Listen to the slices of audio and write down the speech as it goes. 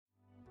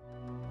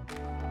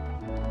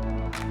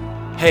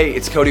Hey,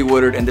 it's Cody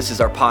Woodard, and this is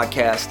our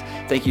podcast.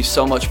 Thank you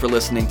so much for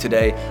listening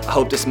today. I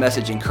hope this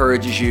message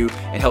encourages you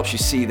and helps you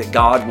see that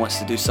God wants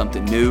to do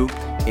something new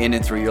in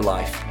and through your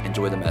life.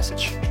 Enjoy the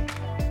message.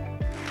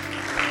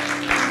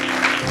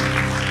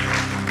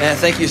 Man,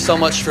 thank you so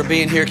much for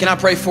being here. Can I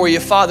pray for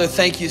you? Father,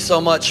 thank you so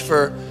much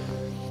for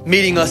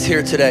meeting us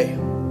here today.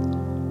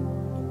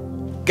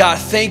 God,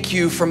 thank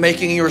you for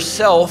making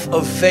yourself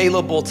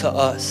available to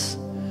us.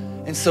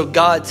 And so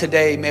God,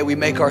 today, may we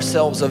make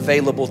ourselves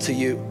available to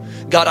you.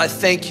 God, I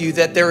thank you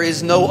that there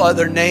is no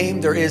other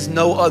name, there is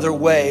no other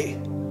way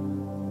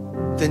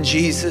than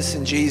Jesus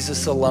and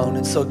Jesus alone.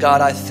 And so God,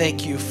 I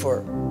thank you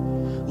for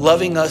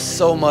loving us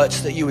so much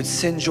that you would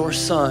send your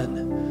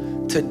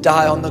son to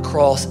die on the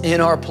cross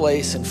in our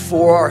place and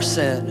for our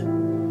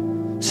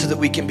sin, so that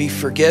we can be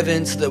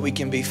forgiven, so that we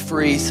can be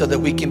free, so that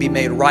we can be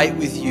made right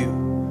with you.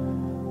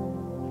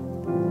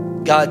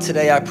 God,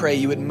 today I pray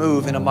you would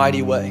move in a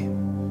mighty way.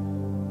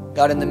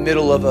 God, in the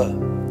middle of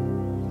a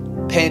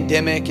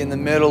pandemic, in the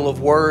middle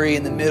of worry,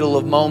 in the middle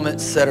of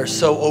moments that are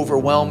so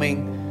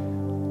overwhelming,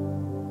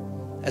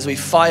 as we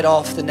fight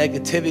off the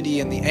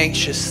negativity and the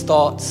anxious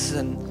thoughts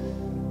and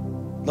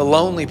the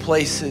lonely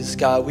places,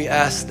 God, we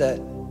ask that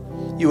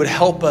you would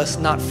help us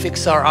not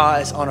fix our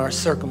eyes on our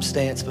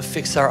circumstance, but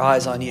fix our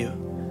eyes on you.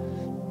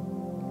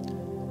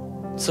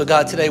 So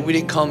God, today we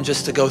didn't come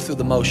just to go through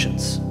the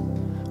motions.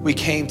 We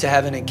came to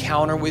have an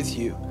encounter with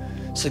you.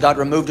 So God,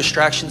 remove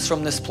distractions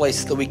from this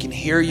place so that we can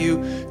hear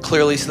you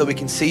clearly, so that we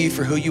can see you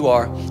for who you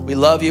are. We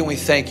love you and we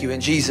thank you.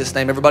 In Jesus'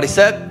 name, everybody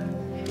said?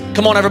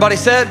 Come on, everybody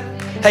said?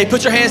 Hey,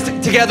 put your hands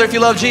together if you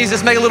love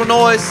Jesus. Make a little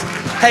noise.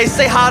 Hey,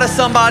 say hi to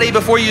somebody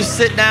before you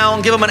sit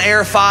down. Give them an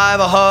air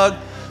five, a hug.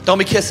 Don't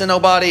be kissing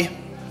nobody.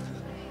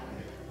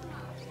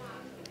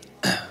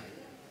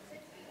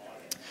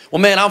 Well,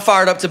 man, I'm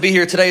fired up to be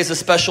here. Today is a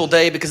special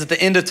day because at the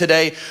end of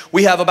today,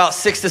 we have about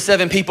 6 to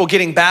 7 people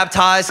getting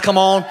baptized. Come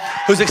on,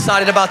 who's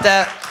excited about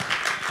that?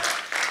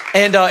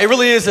 And it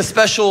really is a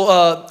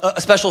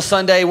special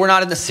Sunday. We're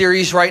not in the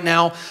series right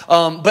now,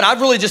 but I've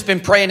really just been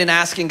praying and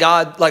asking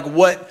God, like,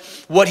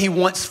 what he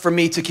wants for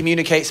me to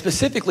communicate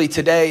specifically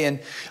today. And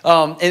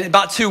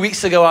about 2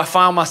 weeks ago, I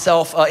found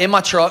myself in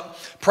my truck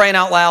praying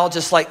out loud,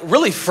 just like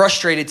really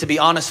frustrated, to be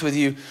honest with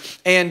you.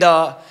 And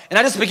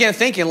I just began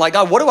thinking, like,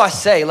 God, what do I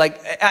say? Like,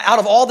 out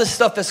of all this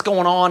stuff that's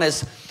going on,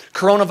 as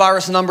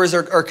coronavirus numbers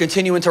are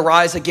continuing to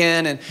rise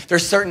again, and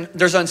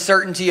there's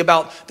uncertainty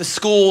about the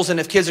schools and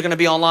if kids are going to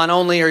be online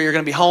only or you're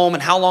going to be home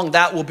and how long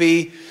that will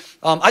be.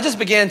 I just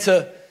began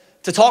to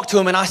talk to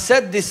him, and I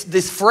said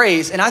this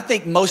phrase, and I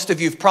think most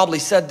of you have probably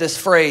said this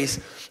phrase,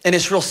 and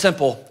it's real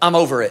simple. I'm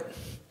over it.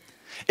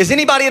 Is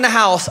anybody in the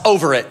house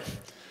over it?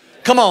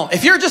 Come on.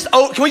 If you're just,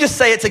 can we just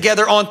say it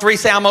together on 3?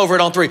 Say, I'm over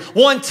it on 3.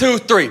 1, 2,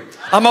 3.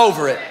 I'm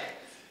over it.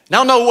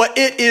 Now, I don't know what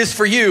it is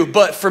for you,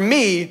 but for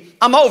me,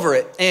 I'm over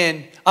it.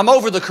 And I'm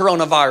over the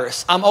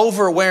coronavirus. I'm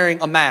over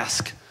wearing a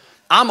mask.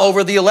 I'm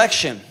over the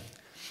election.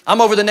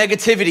 I'm over the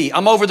negativity.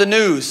 I'm over the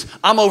news.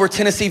 I'm over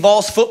Tennessee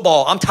Vols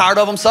football. I'm tired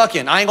of them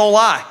sucking. I ain't gonna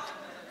lie.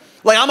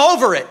 Like, I'm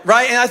over it,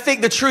 right? And I think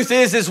the truth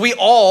is we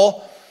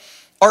all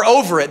are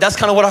over it. That's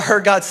kind of what I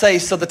heard God say.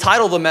 So the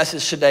title of the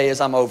message today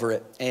is I'm over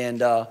it.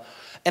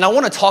 And I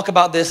want to talk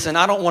about this, and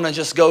I don't want to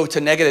just go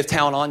to negative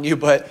town on you,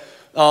 but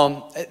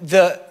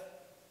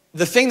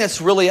the thing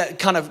that's really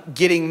kind of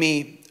getting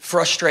me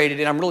frustrated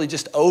and I'm really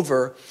just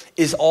over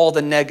is all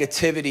the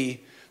negativity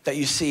that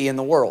you see in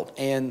the world.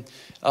 And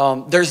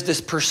there's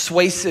this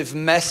persuasive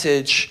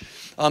message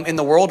in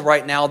the world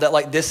right now that,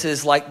 like, this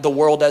is like the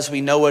world as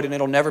we know it, and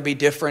it'll never be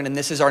different, and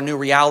this is our new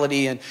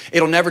reality, and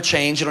it'll never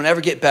change, it'll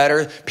never get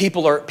better.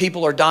 People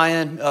are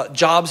dying,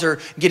 jobs are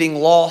getting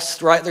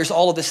lost, right? There's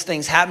all of these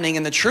things happening,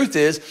 and the truth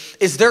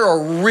is there are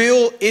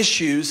real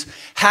issues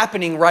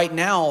happening right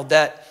now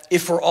that,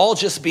 if we're all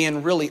just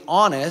being really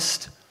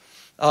honest,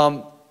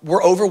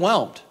 we're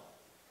overwhelmed.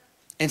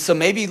 And so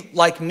maybe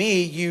like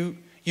me,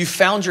 you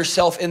found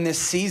yourself in this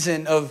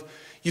season of,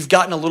 you've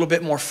gotten a little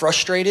bit more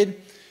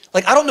frustrated.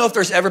 Like, I don't know if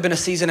there's ever been a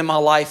season in my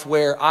life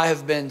where I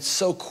have been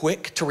so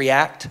quick to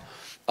react.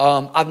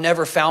 I've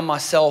never found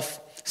myself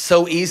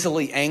so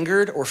easily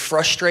angered or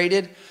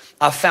frustrated.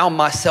 I've found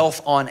myself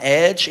on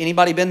edge.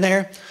 Anybody been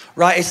there?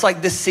 Right? It's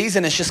like this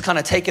season is just kind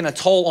of taking a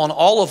toll on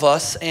all of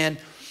us. And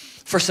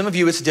for some of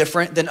you, it's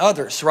different than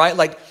others, right?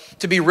 Like,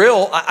 to be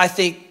real, I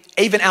think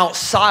even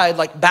outside,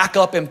 like, back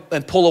up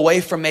and pull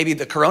away from maybe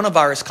the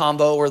coronavirus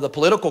combo or the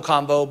political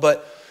combo.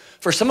 But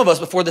for some of us,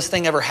 before this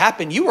thing ever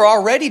happened, you were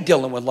already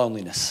dealing with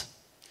loneliness.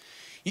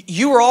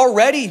 You were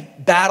already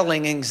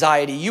battling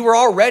anxiety. You were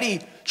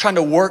already trying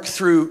to work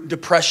through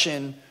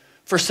depression.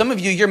 For some of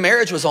you, your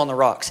marriage was on the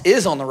rocks,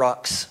 is on the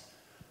rocks.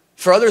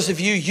 For others of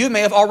you, you may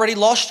have already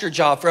lost your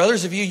job. For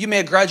others of you, you may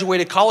have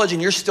graduated college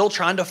and you're still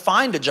trying to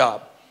find a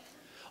job.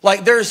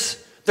 Like, there's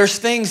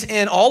things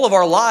in all of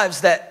our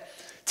lives that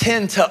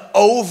tend to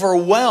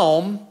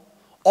overwhelm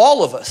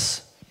all of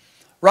us,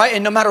 right?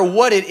 And no matter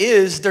what it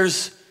is,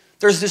 there's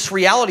this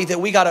reality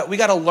that we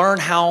gotta learn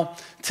how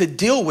to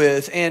deal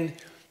with. And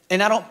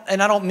I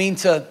don't mean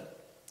to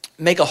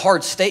make a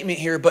hard statement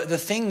here, but the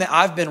thing that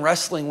I've been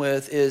wrestling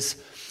with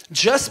is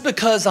just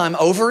because I'm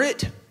over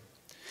it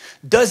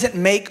doesn't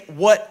make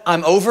what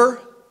I'm over.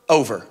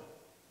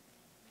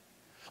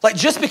 Like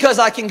just because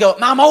I can go,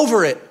 I'm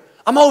over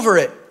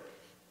it.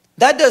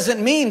 That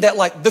doesn't mean that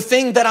like the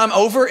thing that I'm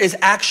over is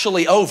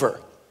actually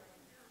over.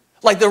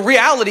 Like the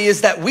reality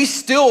is that we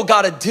still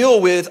got to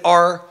deal with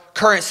our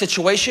current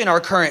situation, our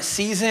current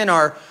season,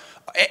 our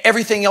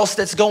everything else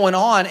that's going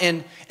on.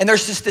 And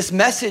there's just this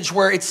message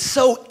where it's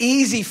so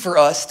easy for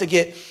us to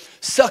get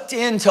sucked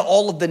into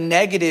all of the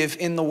negative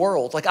in the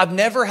world. Like I've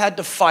never had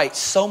to fight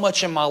so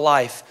much in my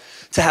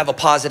life to have a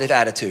positive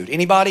attitude.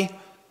 Anybody?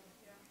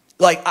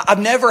 Like I've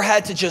never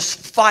had to just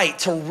fight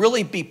to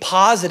really be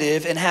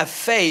positive and have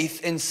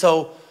faith. And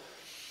so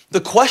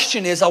the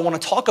question is I want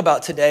to talk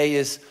about today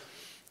is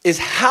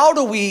how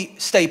do we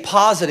stay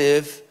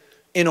positive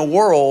in a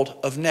world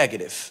of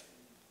negative?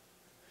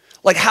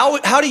 Like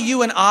how do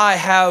you and I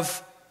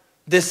have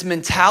this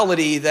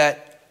mentality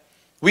that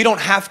we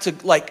don't have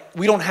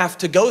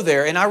to go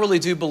there? And I really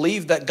do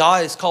believe that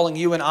God is calling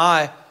you and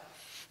I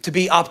to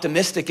be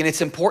optimistic, and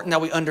it's important that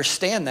we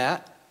understand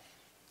that,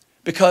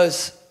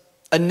 because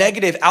a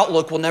negative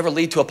outlook will never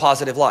lead to a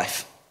positive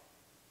life.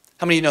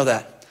 How many of you know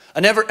that?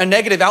 A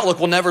negative outlook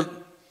will never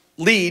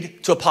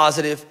lead to a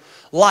positive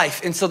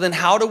life. And so then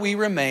how do we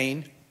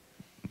remain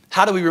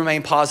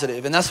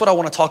positive? And that's what I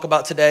want to talk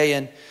about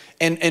today.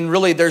 And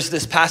really there's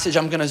this passage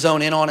I'm going to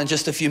zone in on in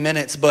just a few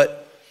minutes,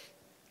 but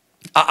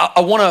I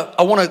want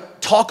to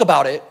talk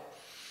about it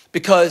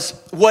because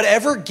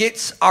whatever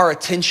gets our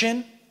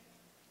attention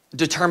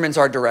determines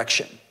our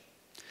direction.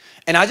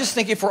 And I just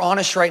think if we're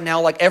honest right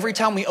now, like every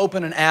time we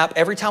open an app,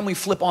 every time we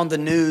flip on the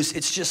news,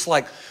 it's just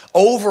like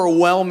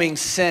overwhelming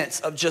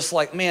sense of just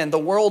like, man, the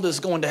world is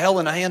going to hell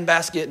in a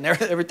handbasket and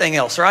everything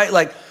else, right?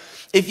 Like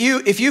if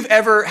you've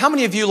ever, how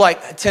many of you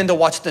like tend to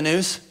watch the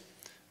news?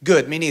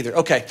 Good, me neither.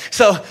 Okay,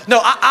 so no,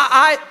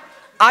 I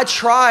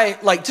try,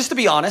 like, just to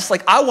be honest,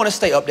 like I want to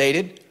stay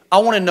updated. I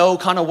want to know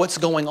kind of what's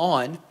going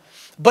on.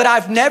 But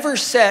I've never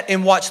sat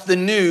and watched the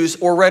news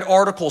or read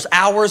articles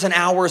hours and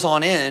hours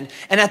on end.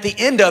 And at the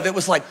end of it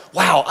was like,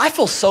 wow, I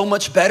feel so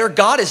much better.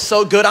 God is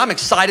so good. I'm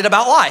excited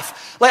about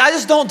life. Like I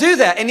just don't do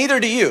that, and neither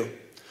do you,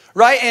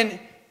 right?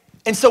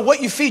 And so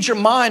what you feed your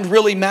mind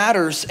really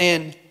matters.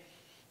 And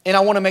I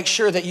want to make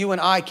sure that you and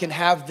I can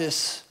have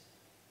this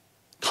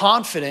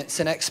confidence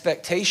and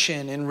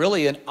expectation and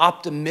really an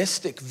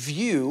optimistic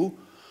view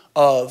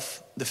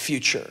of the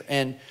future.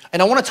 And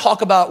I want to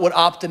talk about what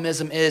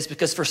optimism is,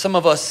 because for some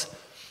of us,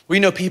 we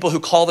know people who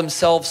call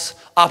themselves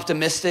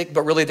optimistic,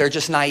 but really they're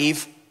just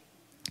naive.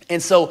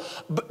 And so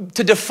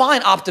to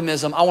define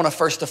optimism, I want to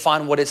first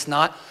define what it's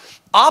not.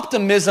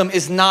 Optimism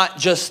is not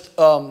just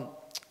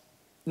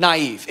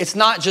naive. It's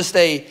not just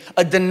a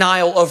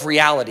denial of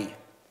reality.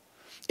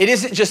 It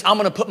isn't just, I'm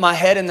going to put my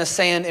head in the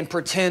sand and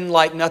pretend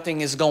like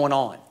nothing is going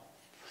on.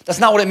 That's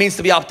not what it means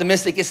to be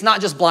optimistic. It's not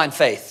just blind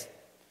faith.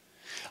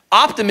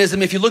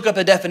 Optimism, if you look up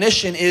the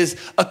definition, is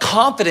a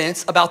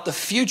confidence about the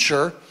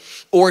future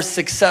or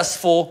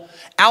successful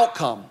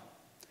outcome.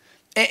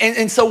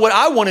 And so what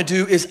I want to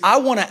do is I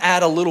want to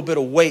add a little bit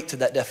of weight to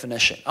that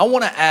definition. I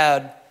want to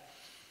add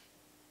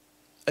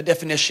a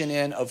definition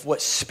in of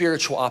what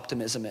spiritual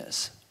optimism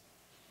is.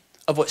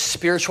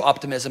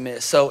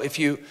 So if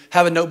you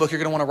have a notebook, you're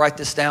going to want to write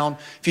this down.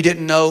 If you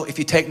didn't know, if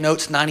you take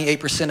notes,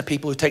 98% of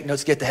people who take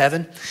notes get to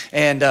heaven.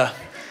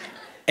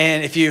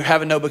 And if you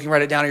have a notebook, you can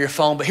write it down on your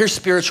phone. But here's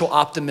spiritual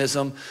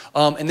optimism,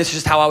 and this is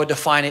just how I would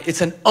define it.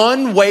 It's an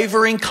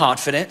unwavering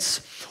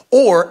confidence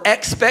or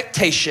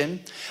expectation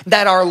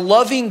that our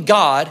loving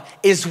God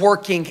is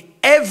working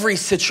every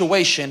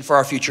situation for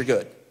our future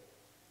good.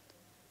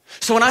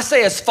 So when I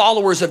say as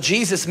followers of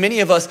Jesus, many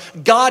of us,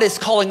 God is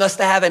calling us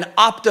to have an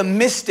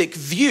optimistic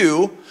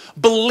view,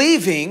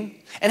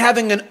 believing and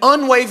having an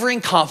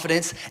unwavering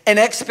confidence and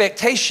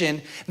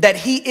expectation that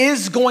He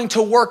is going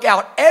to work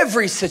out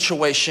every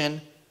situation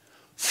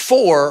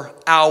for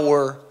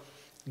our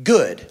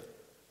good.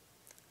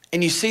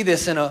 And you see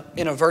this in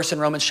a verse in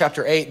Romans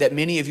chapter 8 that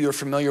many of you are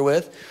familiar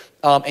with,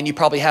 and you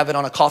probably have it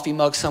on a coffee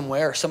mug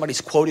somewhere, or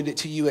somebody's quoted it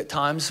to you at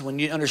times when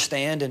you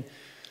understand, and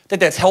I think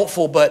that's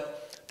helpful.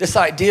 But this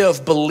idea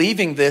of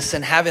believing this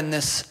and having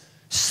this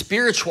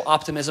spiritual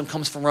optimism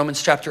comes from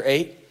Romans chapter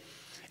 8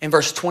 in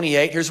verse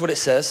 28. Here's what it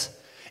says.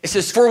 It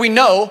says, for we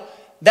know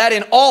that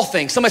in all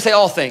things, somebody say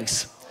all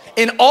things.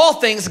 In all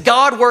things,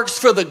 God works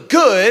for the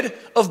good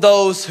of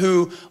those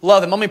who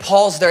love Him. Let me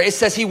pause there. It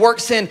says He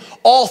works in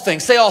all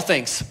things. Say all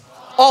things.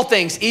 All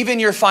things, even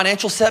your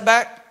financial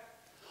setback.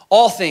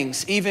 All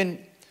things,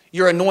 even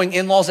your annoying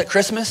in-laws at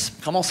Christmas.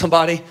 Come on,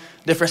 somebody.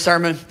 Different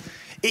sermon.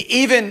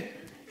 Even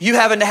you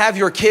having to have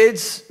your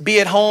kids be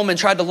at home and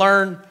try to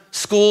learn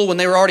school when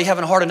they were already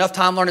having a hard enough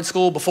time learning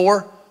school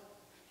before.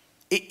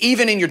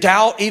 Even in your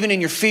doubt, even in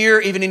your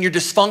fear, even in your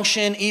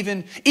dysfunction,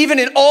 even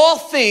in all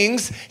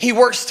things, He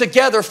works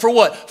together for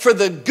what? For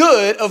the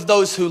good of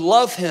those who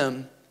love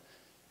Him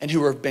and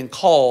who have been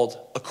called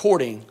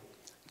according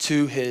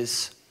to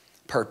His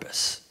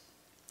purpose.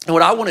 And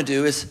what I want to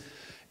do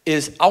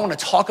is I want to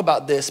talk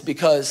about this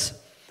because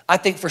I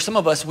think for some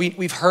of us,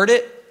 we've heard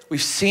it,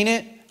 we've seen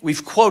it,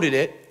 we've quoted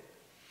it,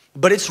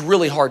 but it's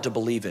really hard to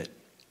believe it.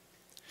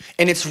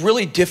 And it's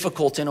really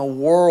difficult in a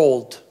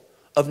world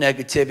of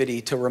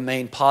negativity to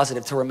remain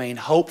positive, to remain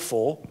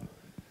hopeful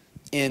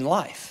in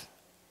life.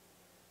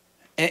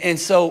 And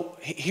so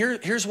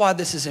here's why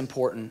this is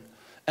important.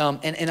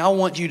 And I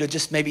want you to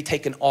just maybe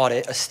take an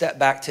audit, a step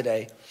back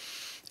today.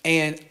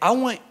 And I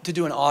want to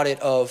do an audit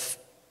of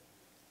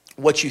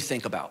what you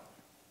think about.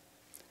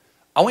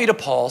 I want you to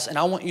pause and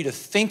I want you to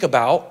think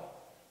about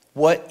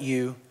what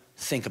you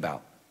think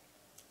about.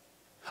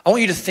 I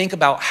want you to think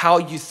about how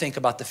you think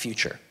about the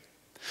future.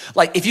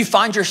 Like if you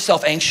find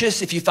yourself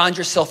anxious, if you find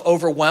yourself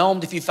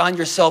overwhelmed, if you find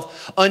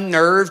yourself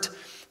unnerved,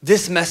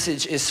 this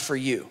message is for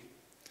you.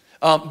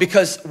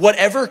 Because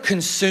whatever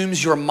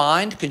consumes your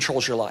mind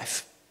controls your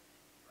life.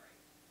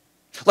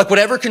 Like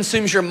whatever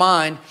consumes your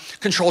mind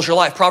controls your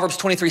life. Proverbs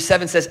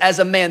 23:7 says, as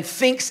a man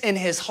thinks in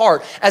his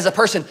heart, as a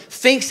person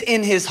thinks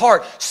in his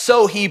heart,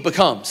 so he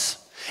becomes.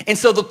 And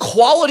so the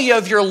quality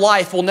of your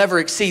life will never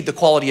exceed the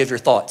quality of your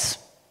thoughts.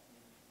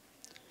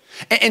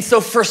 And so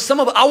for some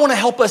of us, I want to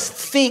help us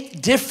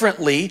think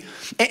differently.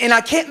 And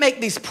I can't make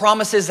these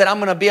promises that I'm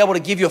going to be able to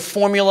give you a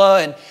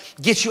formula and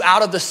get you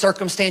out of the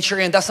circumstance you're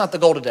in. That's not the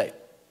goal today.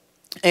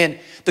 And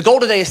the goal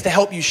today is to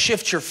help you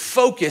shift your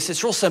focus.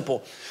 It's real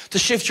simple. To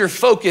shift your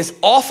focus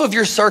off of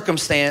your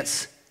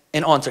circumstance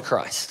and onto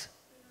Christ.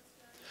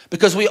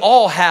 Because we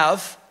all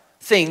have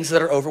things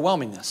that are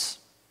overwhelming us.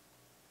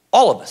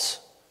 All of us.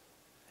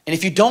 And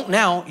if you don't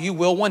now, you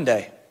will one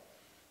day.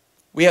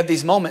 We have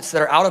these moments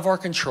that are out of our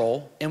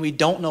control and we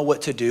don't know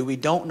what to do. We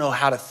don't know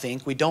how to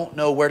think. We don't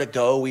know where to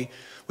go. We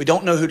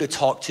don't know who to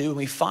talk to. And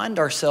we find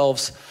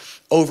ourselves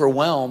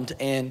overwhelmed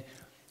and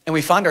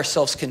we find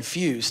ourselves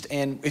confused.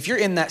 And if you're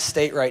in that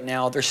state right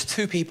now, there's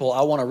two people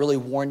I want to really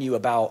warn you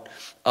about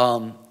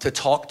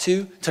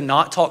to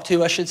not talk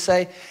to, I should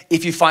say,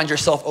 if you find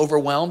yourself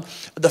overwhelmed.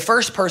 The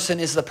first person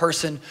is the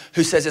person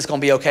who says it's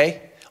going to be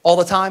okay all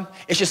the time.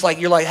 It's just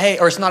like, you're like, hey,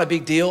 or it's not a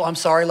big deal. I'm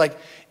sorry. Like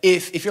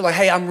if you're like,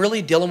 hey, I'm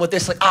really dealing with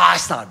this, like,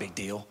 it's not a big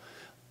deal.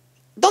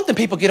 Don't the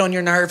people get on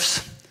your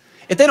nerves?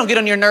 If they don't get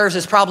on your nerves,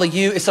 it's probably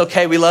you. It's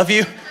okay. We love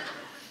you.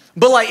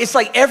 But like, it's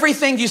like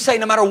everything you say,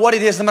 no matter what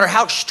it is, no matter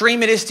how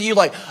extreme it is to you,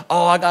 like,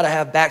 I got to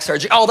have back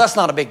surgery. That's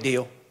not a big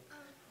deal.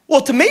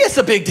 Well, to me, it's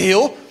a big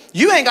deal.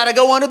 You ain't got to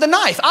go under the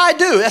knife. I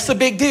do. That's a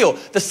big deal.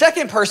 The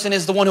second person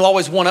is the one who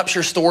always one-ups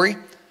your story.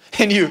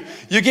 And you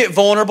get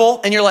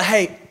vulnerable and you're like,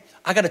 hey,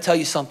 I got to tell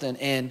you something.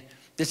 And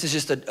this is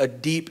just a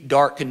deep,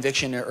 dark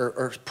conviction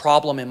or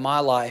problem in my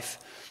life.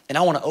 And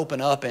I want to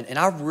open up. And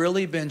I've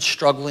really been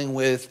struggling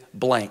with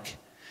blank.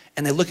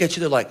 And they look at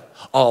you, they're like,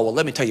 well,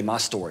 let me tell you my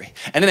story.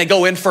 And then they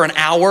go in for an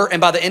hour. And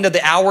by the end of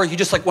the hour, you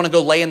just like want to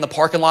go lay in the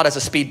parking lot as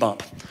a speed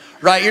bump,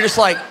 right?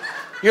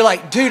 You're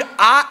like, dude,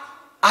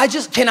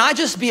 can I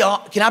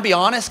be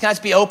honest? Can I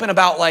just be open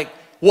about like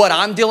what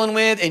I'm dealing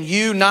with and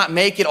you not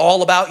make it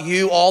all about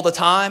you all the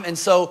time? And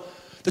so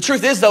the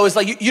truth is though, is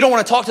like, you don't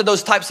want to talk to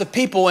those types of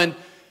people. And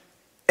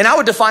I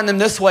would define them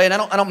this way. And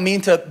I don't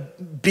mean to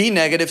be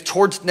negative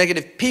towards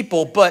negative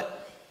people, but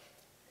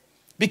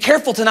be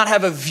careful to not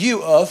have a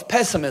view of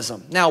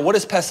pessimism. Now, what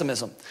is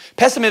pessimism?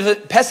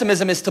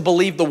 Pessimism is to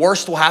believe the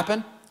worst will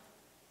happen.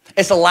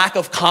 It's a lack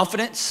of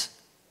confidence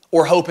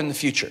or hope in the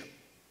future.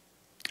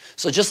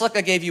 So just like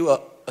I gave you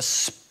a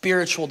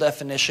spiritual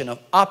definition of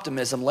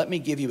optimism, let me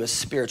give you a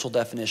spiritual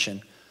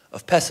definition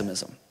of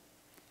pessimism.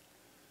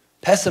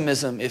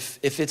 Pessimism,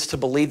 if it's to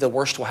believe the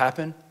worst will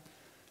happen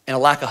and a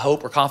lack of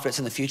hope or confidence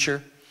in the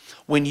future,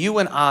 when you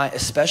and I,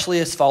 especially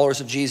as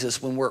followers of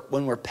Jesus, when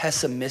we're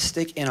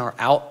pessimistic in our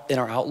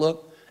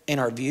outlook, in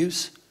our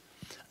views,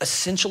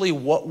 essentially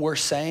what we're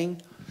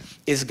saying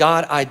is,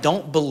 God, I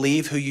don't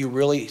believe who you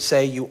really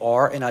say you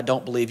are, and I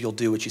don't believe you'll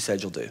do what you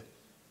said you'll do.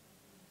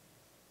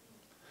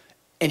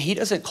 And he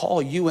doesn't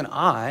call you and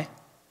I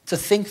to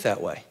think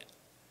that way,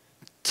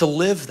 to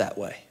live that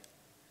way.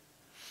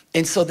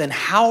 And so then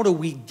how do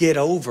we get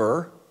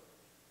over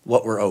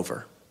what we're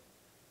over?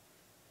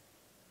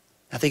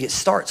 I think it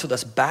starts with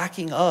us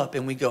backing up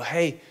and we go,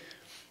 hey,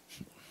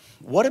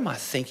 what am I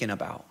thinking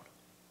about?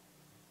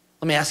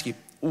 Let me ask you,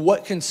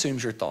 what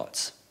consumes your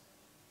thoughts?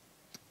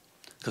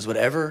 Because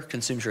whatever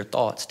consumes your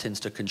thoughts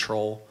tends to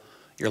control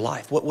your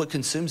life. What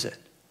consumes it?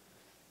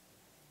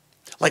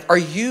 Like, are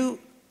you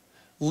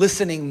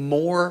listening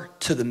more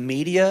to the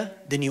media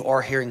than you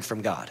are hearing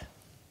from God?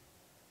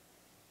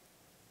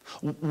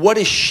 What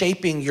is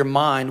shaping your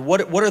mind?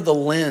 What are the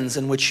lens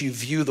in which you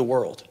view the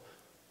world?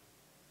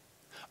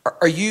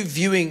 Are you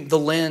viewing the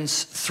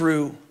lens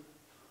through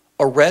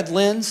a red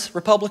lens,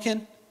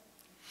 Republican?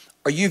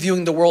 Are you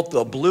viewing the world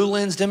through a blue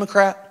lens,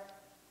 Democrat?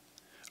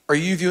 Are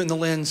you viewing the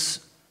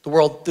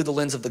world through the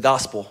lens of the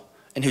gospel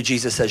and who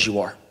Jesus says you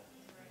are?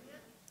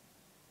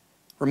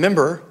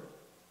 Remember,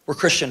 we're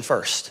Christian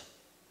first.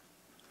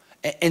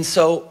 And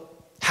so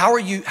how are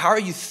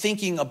you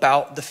thinking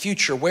about the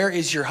future? Where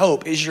is your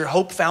hope? Is your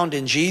hope found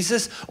in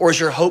Jesus or is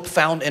your hope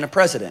found in a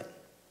president?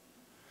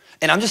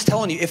 And I'm just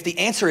telling you, if the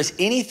answer is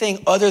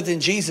anything other than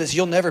Jesus,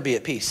 you'll never be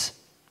at peace.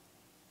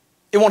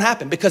 It won't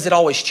happen because it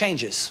always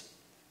changes.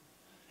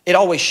 It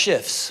always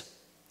shifts.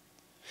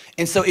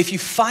 And so if you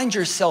find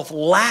yourself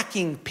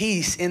lacking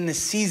peace in this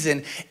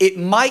season, it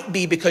might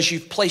be because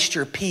you've placed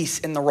your peace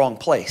in the wrong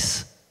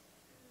place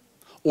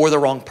or the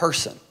wrong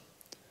person.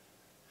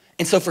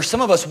 And so for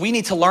some of us, we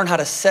need to learn how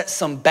to set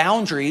some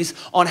boundaries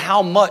on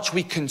how much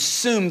we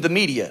consume the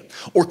media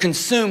or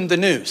consume the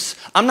news.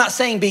 I'm not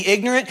saying be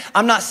ignorant.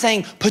 I'm not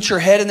saying put your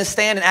head in the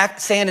sand and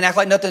act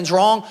like nothing's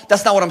wrong.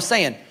 That's not what I'm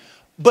saying.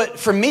 But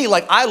for me,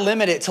 like I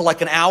limit it to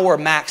like an hour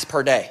max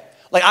per day.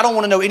 Like I don't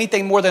want to know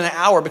anything more than an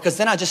hour because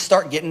then I just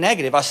start getting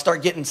negative. I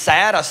start getting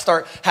sad. I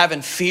start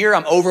having fear.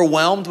 I'm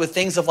overwhelmed with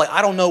things of like,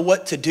 I don't know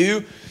what to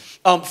do.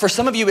 For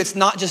some of you, it's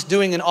not just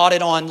doing an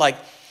audit on like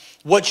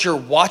what you're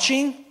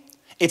watching.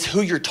 It's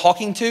who you're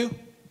talking to.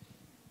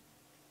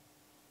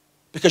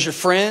 Because your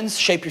friends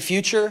shape your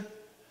future.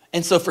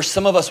 And so for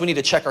some of us, we need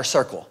to check our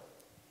circle.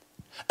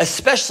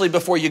 Especially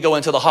before you go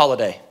into the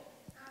holiday.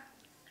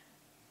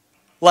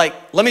 Like,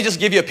 let me just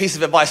give you a piece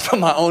of advice from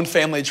my own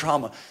family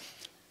drama.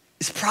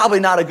 It's probably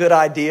not a good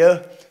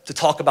idea to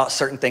talk about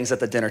certain things at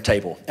the dinner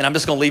table. And I'm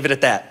just gonna leave it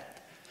at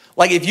that.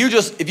 Like if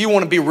you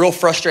wanna be real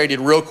frustrated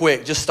real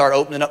quick, just start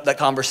opening up that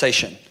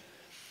conversation.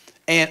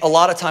 And a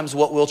lot of times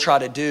what we'll try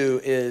to do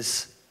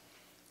is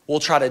we'll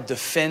try to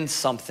defend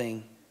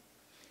something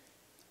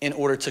in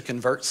order to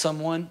convert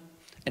someone.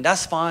 And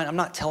that's fine, I'm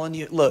not telling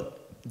you, look,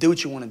 do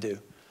what you wanna do.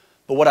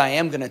 But what I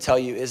am gonna tell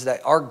you is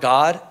that our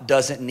God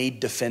doesn't need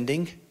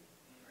defending.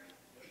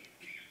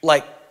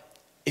 Like,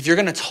 if you're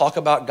gonna talk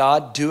about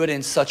God, do it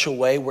in such a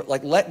way where,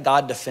 like, let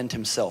God defend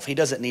himself. He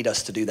doesn't need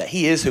us to do that.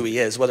 He is who he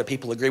is, whether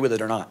people agree with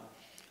it or not.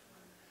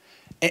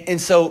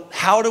 And so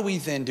how do we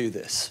then do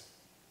this?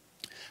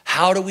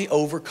 How do we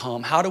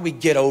overcome? How do we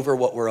get over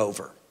what we're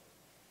over?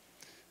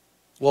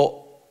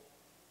 Well,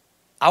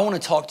 I wanna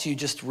talk to you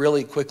just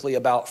really quickly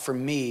about, for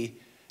me,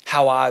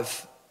 how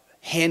I've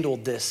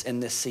handled this in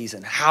this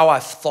season, how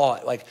I've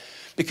thought, like,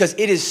 because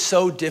it is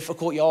so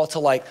difficult, y'all,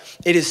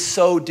 it is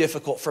so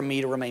difficult for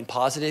me to remain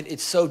positive.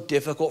 It's so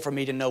difficult for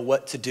me to know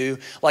what to do.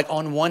 Like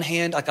on one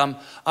hand, like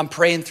I'm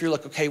praying through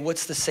like, okay,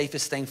 what's the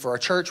safest thing for our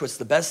church? What's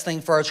the best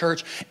thing for our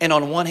church? And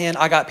on one hand,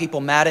 I got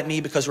people mad at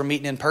me because we're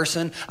meeting in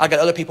person. I got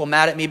other people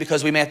mad at me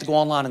because we may have to go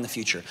online in the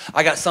future.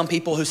 I got some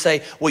people who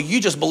say, well,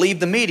 you just believe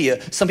the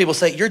media. Some people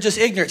say, you're just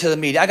ignorant to the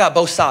media. I got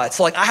both sides.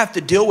 So like I have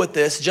to deal with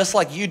this just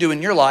like you do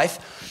in your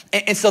life.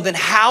 And so then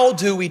how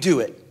do we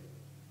do it?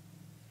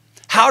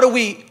 How do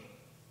we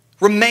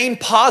remain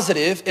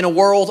positive in a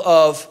world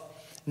of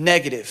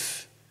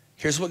negative?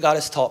 Here's what God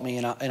has taught me,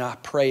 and I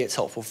pray it's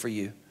helpful for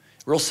you.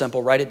 Real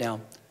simple, write it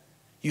down.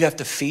 You have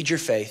to feed your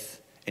faith,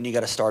 and you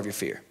got to starve your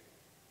fear.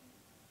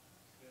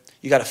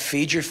 You got to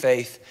feed your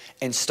faith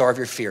and starve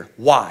your fear.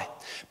 Why?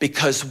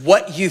 Because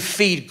what you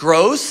feed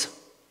grows,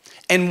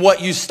 and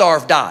what you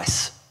starve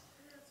dies.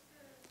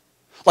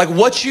 Like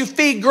what you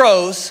feed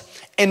grows,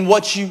 and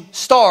what you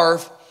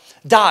starve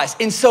dies.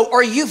 And so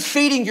are you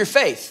feeding your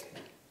faith?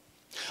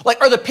 Like,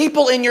 are the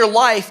people in your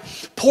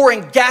life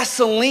pouring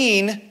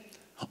gasoline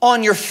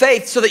on your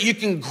faith so that you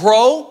can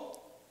grow?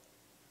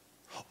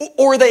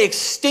 Or are they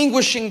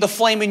extinguishing the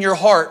flame in your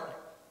heart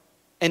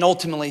and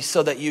ultimately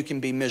so that you can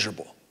be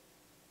miserable?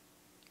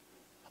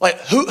 Like,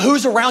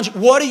 who's around you?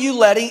 What are you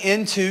letting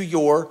into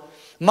your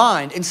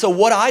mind? And so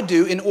what I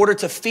do in order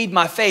to feed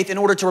my faith, in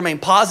order to remain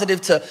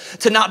positive,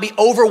 to not be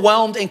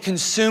overwhelmed and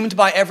consumed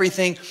by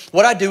everything,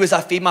 what I do is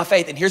I feed my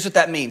faith. And here's what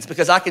that means,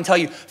 because I can tell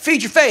you,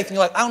 feed your faith. And you're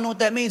like, I don't know what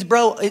that means,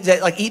 bro. Is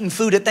that like eating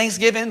food at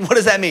Thanksgiving? What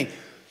does that mean?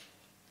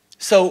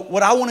 So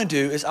what I want to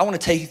do is I want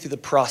to take you through the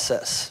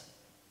process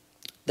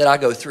that I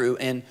go through.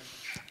 And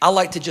I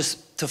like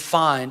to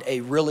find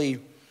a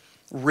really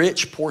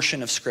rich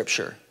portion of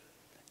scripture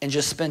and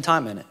just spend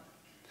time in it.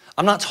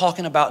 I'm not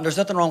talking about, there's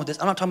nothing wrong with this.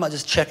 I'm not talking about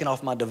just checking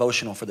off my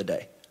devotional for the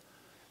day.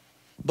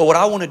 But what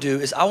I want to do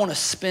is I want to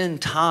spend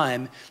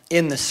time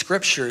in the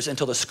scriptures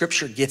until the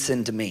scripture gets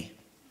into me.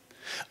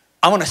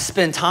 I want to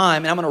spend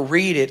time and I'm going to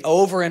read it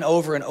over and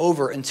over and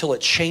over until it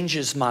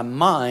changes my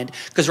mind.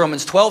 Because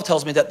Romans 12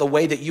 tells me that the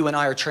way that you and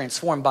I are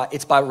transformed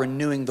it's by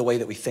renewing the way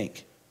that we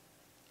think.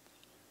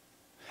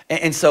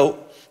 And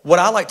so what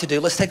I like to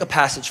do, let's take a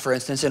passage, for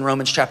instance, in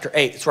Romans chapter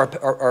 8. It's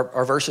where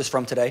our verse is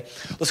from today.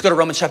 Let's go to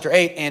Romans chapter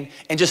 8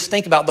 and just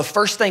think about the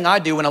first thing I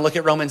do when I look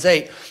at Romans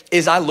 8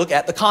 is I look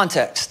at the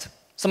context.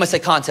 Somebody say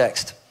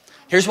context.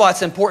 Here's why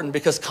it's important,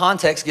 because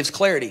context gives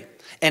clarity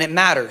and it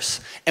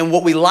matters. And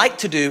what we like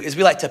to do is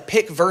we like to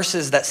pick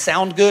verses that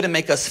sound good and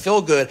make us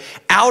feel good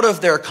out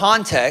of their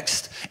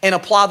context and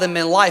apply them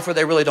in life where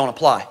they really don't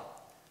apply.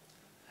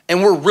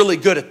 And we're really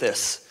good at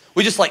this.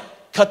 We just like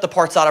cut the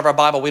parts out of our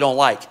Bible we don't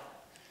like.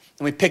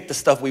 And we pick the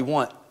stuff we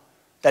want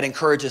that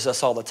encourages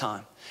us all the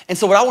time. And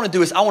so what I want to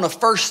do is I want to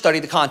first study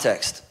the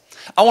context.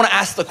 I want to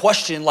ask the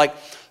question, like,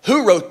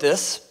 who wrote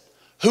this?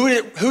 Who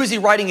is he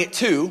writing it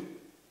to?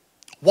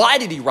 Why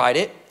did he write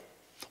it?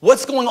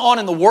 What's going on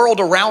in the world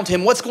around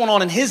him? What's going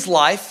on in his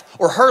life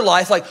or her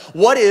life? Like,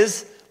 what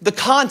is the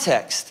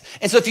context?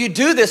 And so if you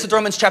do this with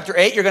Romans chapter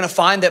 8, you're going to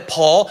find that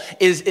Paul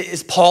is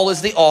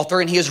the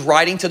author and he is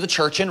writing to the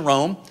church in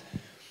Rome.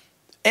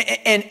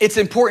 And it's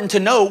important to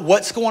know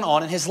what's going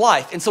on in his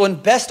life. And so in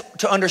best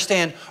to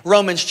understand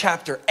Romans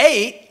chapter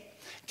 8,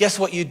 guess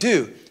what you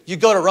do? You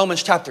go to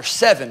Romans chapter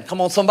 7. Come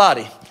on,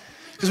 somebody.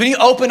 Because when you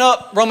open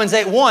up Romans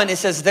 8:1, it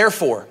says,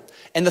 therefore.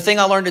 And the thing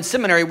I learned in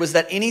seminary was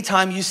that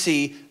anytime you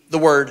see the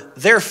word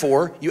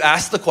therefore, you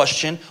ask the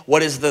question,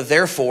 what is the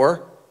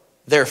therefore?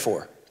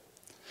 Therefore.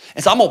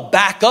 And so I'm going to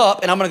back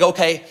up and I'm going to go,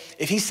 okay,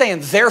 if he's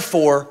saying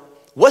therefore,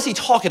 what's he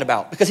talking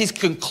about? Because he's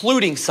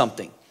concluding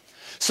something.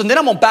 So then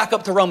I'm going to back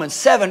up to Romans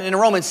 7. And in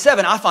Romans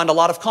 7, I find a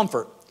lot of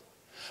comfort.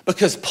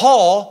 Because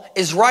Paul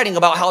is writing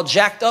about how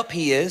jacked up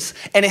he is,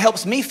 and it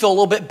helps me feel a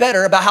little bit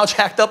better about how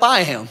jacked up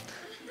I am.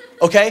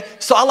 Okay?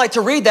 So I like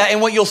to read that,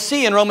 and what you'll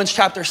see in Romans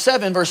chapter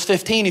 7, verse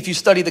 15, if you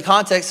study the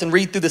context and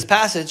read through this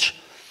passage,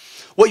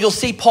 what you'll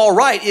see Paul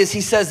write is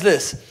he says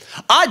this,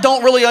 I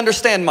don't really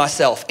understand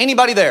myself.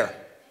 Anybody there?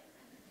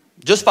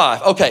 Just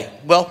 5. Okay,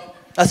 well,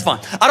 that's fine.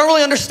 I don't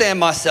really understand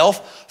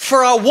myself,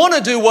 for I want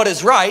to do what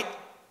is right,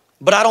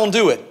 but I don't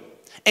do it.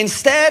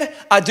 Instead,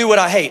 I do what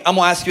I hate. I'm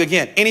going to ask you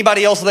again.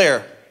 Anybody else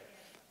there?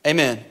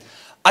 Amen.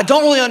 I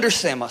don't really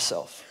understand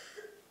myself,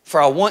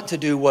 for I want to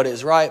do what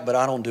is right, but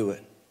I don't do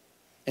it.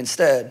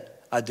 Instead,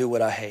 I do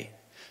what I hate.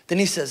 Then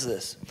he says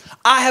this,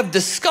 I have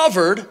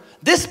discovered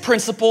this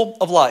principle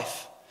of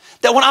life,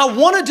 that when I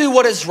want to do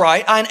what is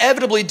right, I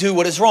inevitably do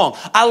what is wrong.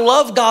 I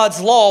love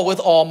God's law with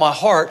all my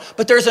heart,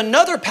 but there's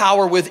another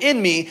power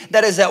within me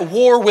that is at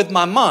war with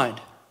my mind.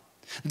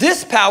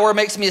 This power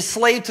makes me a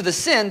slave to the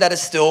sin that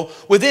is still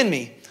within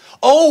me.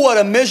 Oh, what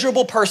a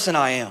miserable person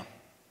I am.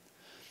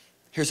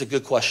 Here's a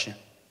good question.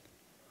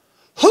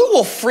 Who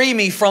will free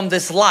me from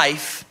this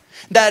life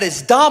that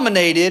is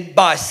dominated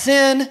by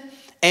sin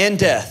and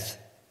death?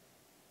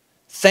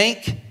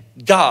 Thank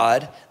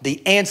God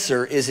the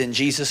answer is in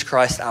Jesus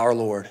Christ our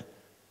Lord.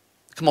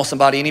 Come on,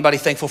 somebody. Anybody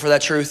thankful for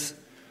that truth?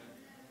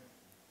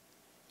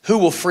 Who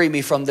will free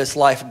me from this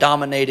life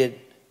dominated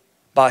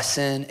by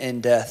sin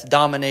and death,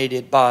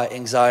 dominated by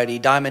anxiety,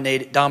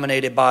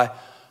 dominated by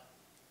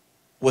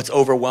what's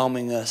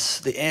overwhelming us?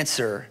 The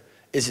answer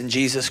is in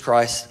Jesus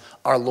Christ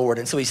our Lord.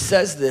 And so he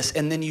says this,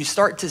 and then you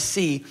start to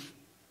see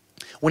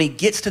when he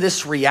gets to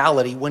this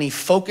reality, when he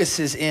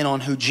focuses in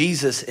on who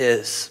Jesus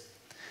is,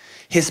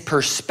 his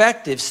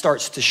perspective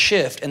starts to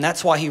shift. And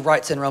that's why he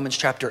writes in Romans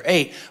chapter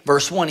 8,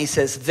 verse 1, he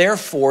says,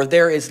 therefore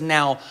there is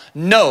now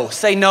no,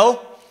 say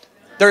no.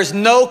 There is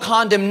no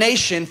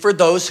condemnation for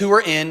those who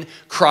are in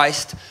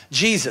Christ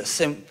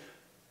Jesus. And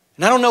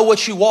I don't know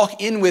what you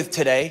walk in with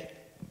today.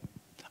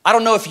 I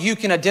don't know if you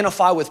can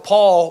identify with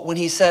Paul when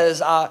he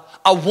says, I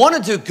want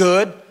to do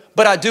good,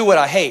 but I do what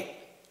I hate.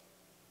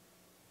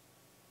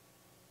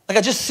 Like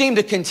I just seem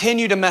to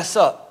continue to mess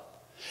up.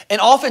 And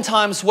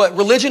oftentimes what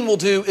religion will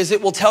do is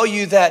it will tell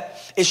you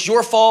that it's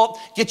your fault,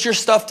 get your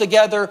stuff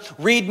together,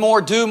 read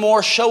more, do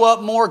more, show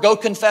up more, go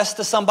confess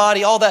to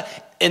somebody, all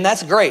that. And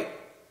that's great.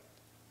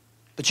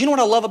 But you know what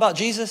I love about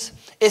Jesus?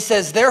 It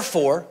says,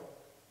 therefore,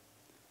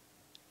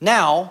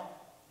 now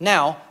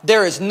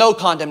there is no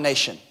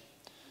condemnation.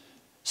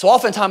 So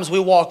oftentimes we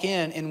walk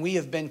in and we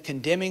have been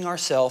condemning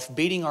ourselves,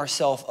 beating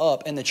ourselves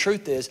up. And the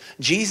truth is,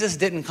 Jesus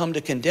didn't come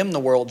to condemn the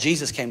world.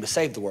 Jesus came to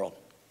save the world.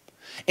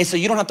 And so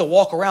you don't have to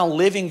walk around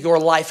living your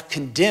life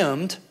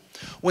condemned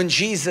when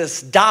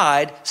Jesus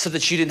died so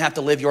that you didn't have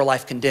to live your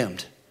life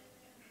condemned.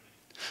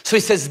 So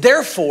he says,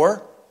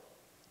 therefore,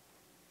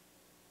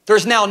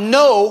 there's now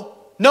no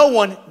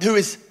one who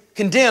is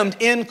condemned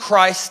in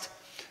Christ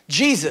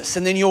Jesus.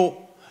 And then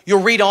you'll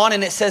read on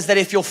and it says that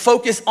if you'll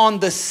focus on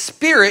the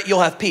Spirit,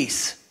 you'll have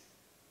peace.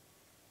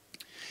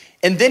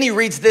 And then he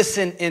reads this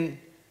in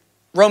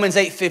Romans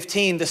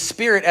 8:15, the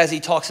Spirit, as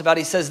he talks about,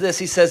 he says this,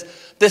 he says,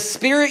 the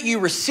Spirit you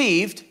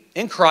received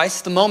in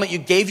Christ, the moment you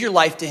gave your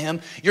life to him,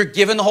 you're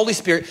given the Holy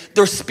Spirit.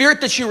 The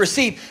Spirit that you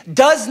received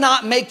does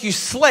not make you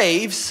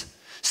slaves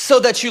so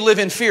that you live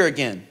in fear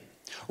again.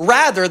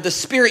 Rather, the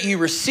Spirit you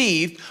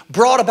received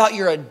brought about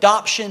your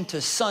adoption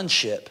to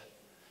sonship,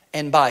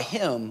 and by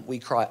him we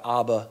cry,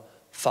 Abba,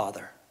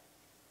 Father.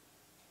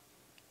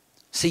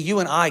 See, you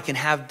and I can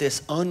have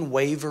this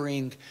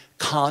unwavering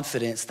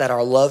confidence that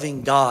our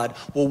loving God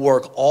will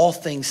work all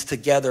things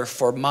together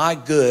for my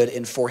good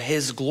and for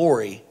his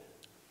glory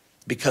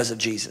because of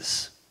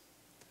Jesus.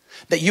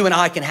 That you and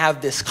I can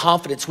have this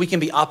confidence. We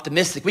can be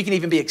optimistic. We can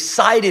even be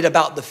excited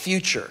about the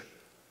future.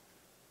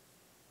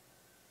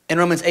 And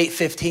Romans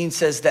 8:15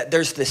 says that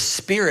there's this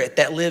Spirit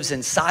that lives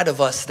inside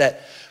of us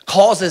that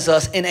causes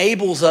us,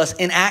 enables us,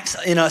 enacts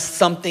in us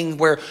something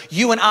where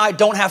you and I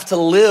don't have to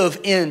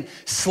live in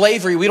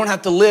slavery. We don't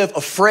have to live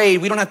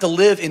afraid. We don't have to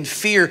live in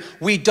fear.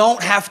 We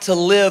don't have to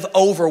live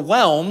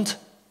overwhelmed.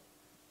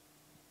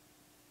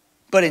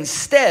 But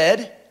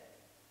instead,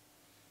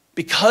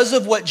 because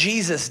of what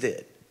Jesus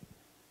did,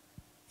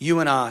 you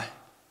and I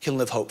can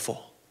live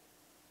hopeful.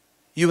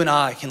 You and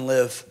I can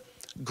live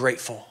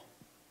grateful.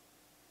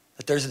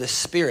 That there's this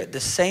Spirit, the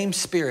same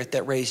Spirit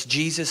that raised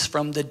Jesus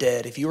from the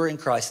dead, if you are in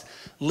Christ,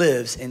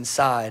 lives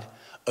inside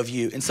of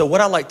you. And so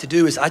what I like to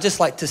do is I just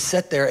like to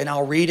sit there and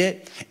I'll read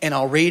it and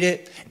I'll read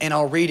it and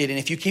I'll read it. And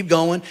if you keep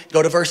going,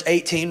 go to verse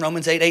 18,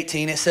 Romans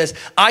 8:18. It says,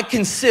 I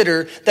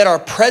consider that our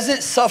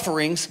present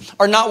sufferings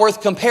are not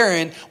worth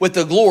comparing with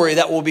the glory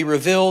that will be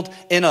revealed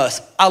in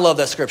us. I love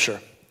that scripture.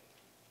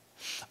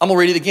 I'm gonna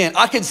read it again.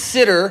 I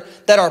consider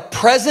that our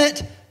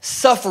present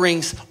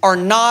sufferings are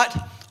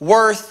not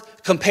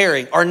worth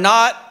comparing, are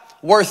not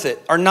worth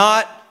it, are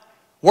not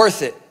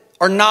worth it,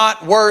 are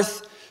not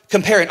worth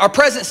comparing. Our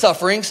present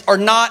sufferings are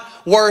not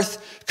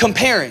worth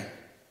comparing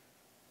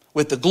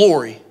with the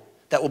glory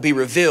that will be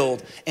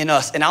revealed in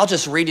us. And I'll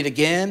just read it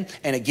again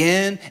and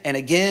again and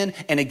again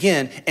and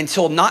again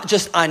until not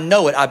just I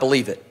know it, I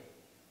believe it.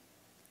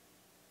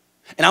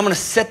 And I'm gonna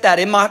set that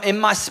in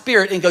my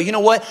spirit and go, you know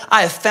what?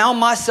 I have found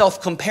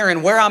myself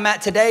comparing where I'm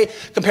at today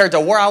compared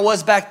to where I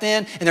was back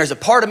then. And there's a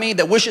part of me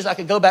that wishes I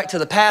could go back to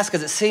the past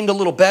because it seemed a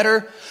little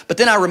better. But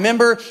then I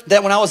remember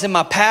that when I was in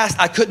my past,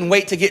 I couldn't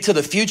wait to get to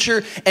the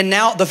future. And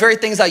now the very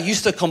things I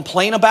used to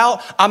complain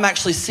about, I'm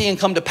actually seeing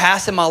come to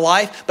pass in my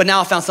life. But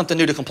now I found something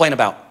new to complain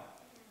about.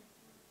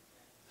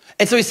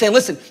 And so he's saying,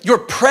 listen, your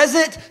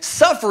present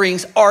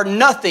sufferings are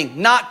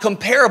nothing, not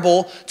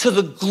comparable to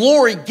the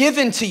glory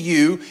given to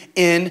you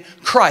in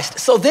Christ.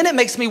 So then it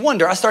makes me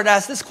wonder, I started to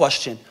ask this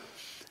question.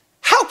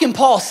 How can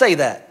Paul say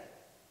that?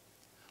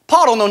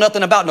 Paul don't know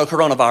nothing about no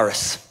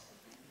coronavirus.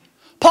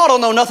 Paul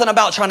don't know nothing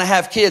about trying to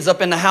have kids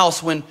up in the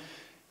house when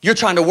you're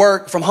trying to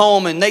work from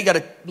home and they got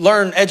to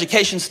learn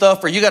education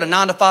stuff, or you got a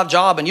 9-to-5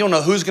 job and you don't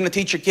know who's going to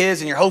teach your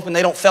kids and you're hoping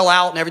they don't fail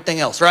out and everything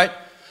else, right?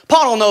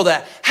 Paul don't know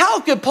that.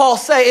 How could Paul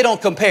say it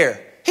don't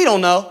compare? He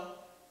don't know.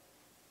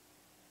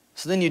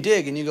 So then you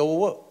dig and you go,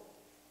 well,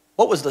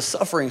 what was the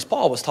sufferings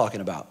Paul was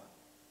talking about?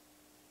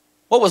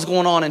 What was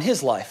going on in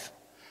his life?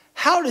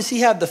 How does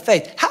he have the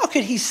faith? How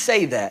could he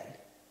say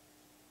that?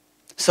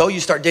 So you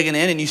start digging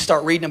in and you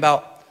start reading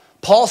about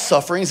Paul's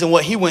sufferings and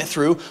what he went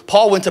through.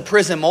 Paul went to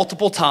prison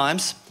multiple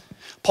times.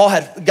 Paul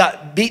had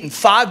got beaten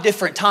 5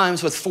 different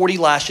times with 40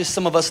 lashes.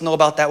 Some of us know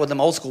about that with them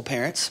old school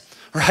parents,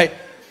 right?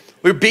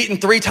 We were beaten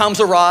 3 times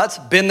with rods,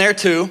 been there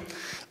too.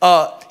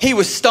 He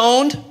was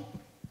stoned,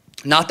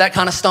 not that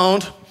kind of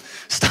stoned.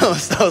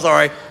 Stoned, all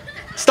right.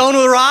 Stoned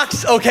with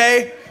rocks,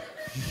 okay.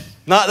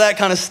 Not that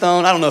kind of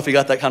stone. I don't know if he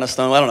got that kind of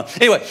stone. I don't know.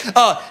 Anyway,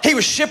 he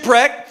was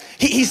shipwrecked.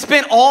 He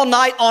spent all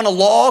night on a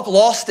log,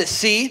 lost at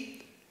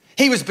sea.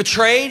 He was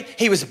betrayed.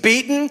 He was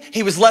beaten.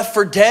 He was left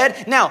for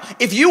dead. Now,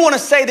 if you want to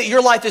say that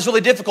your life is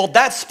really difficult,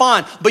 that's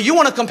fine. But you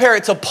want to compare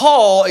it to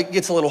Paul, it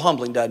gets a little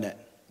humbling, doesn't it?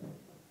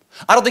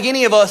 I don't think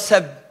any of us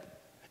have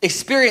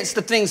experienced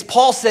the things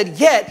Paul said,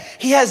 yet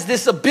he has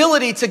this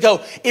ability to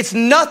go, it's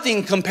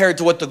nothing compared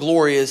to what the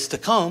glory is to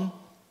come.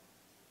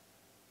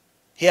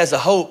 He has a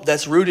hope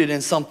that's rooted in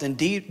something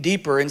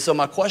deeper. And so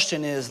my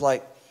question is,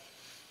 like,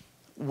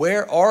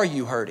 where are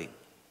you hurting?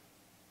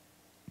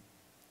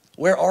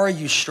 Where are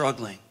you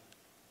struggling?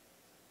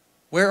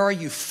 Where are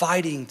you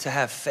fighting to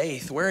have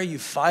faith? Where are you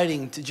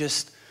fighting to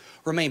just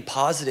remain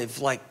positive?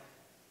 Like,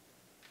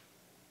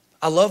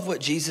 I love what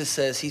Jesus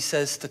says. He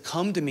says to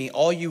come to me,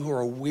 all you who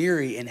are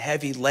weary and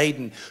heavy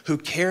laden, who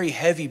carry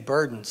heavy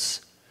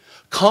burdens.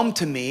 Come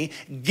to me,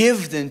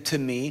 give them to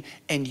me,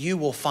 and you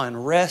will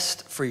find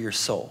rest for your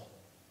soul.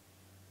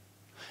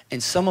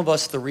 And some of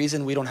us, the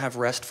reason we don't have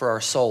rest for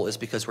our soul is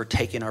because we're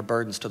taking our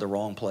burdens to the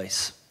wrong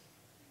place.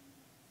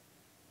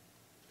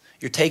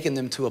 You're taking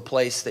them to a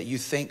place that you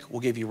think will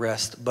give you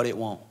rest, but it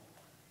won't.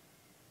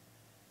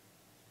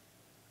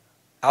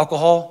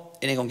 Alcohol,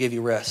 it ain't gonna give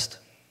you rest.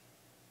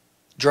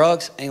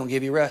 Drugs ain't gonna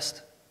give you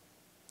rest.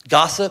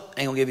 Gossip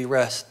ain't gonna give you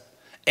rest.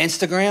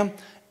 Instagram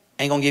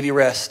ain't gonna give you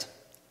rest.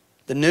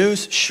 The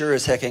news sure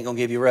as heck ain't gonna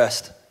give you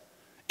rest.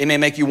 It may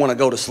make you wanna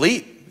go to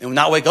sleep and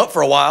not wake up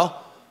for a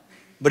while,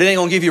 but it ain't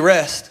gonna give you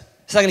rest.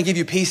 It's not gonna give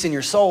you peace in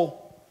your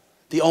soul.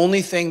 The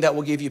only thing that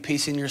will give you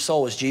peace in your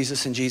soul is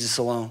Jesus and Jesus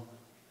alone.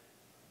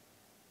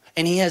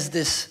 And he has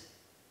this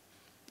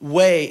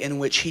way in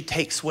which he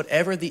takes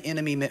whatever the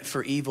enemy meant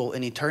for evil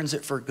and he turns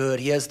it for good.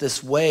 He has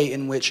this way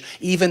in which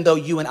even though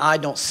you and I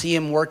don't see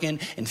him working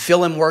and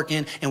feel him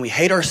working and we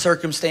hate our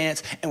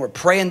circumstance and we're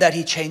praying that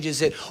he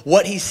changes it,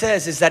 what he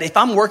says is that if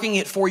I'm working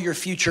it for your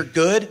future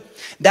good,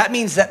 that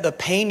means that the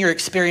pain you're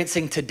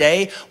experiencing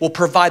today will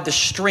provide the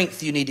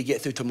strength you need to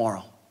get through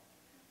tomorrow.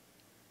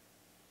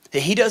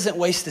 He doesn't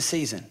waste the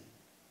season.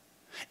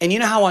 And you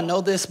know how I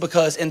know this?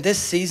 Because in this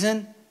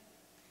season,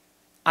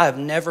 I have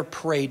never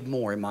prayed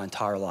more in my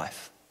entire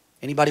life.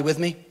 Anybody with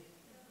me?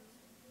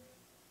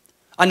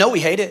 I know we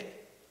hate it.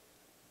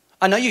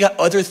 I know you got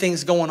other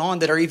things going on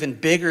that are even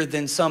bigger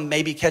than some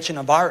maybe catching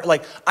a virus.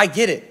 Like, I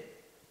get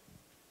it.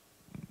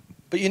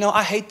 But you know,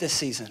 I hate this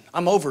season.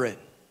 I'm over it.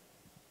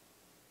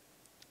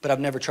 But I've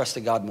never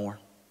trusted God more.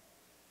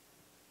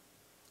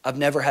 I've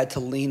never had to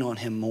lean on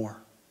him more.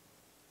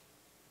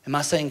 Am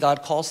I saying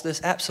God calls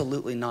this?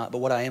 Absolutely not. But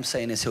what I am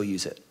saying is he'll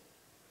use it.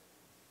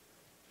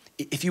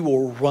 If you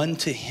will run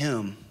to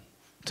him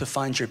to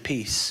find your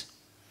peace,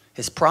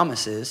 his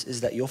promise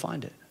is that you'll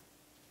find it.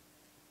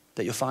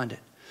 That you'll find it.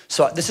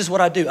 So this is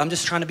what I do. I'm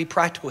just trying to be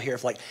practical here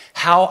of like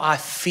how I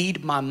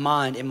feed my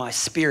mind and my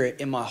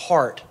spirit and my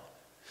heart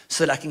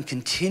so that I can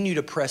continue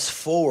to press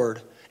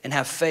forward and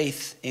have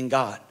faith in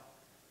God.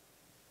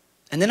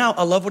 And then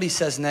I love what he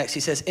says next.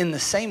 He says, in the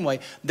same way,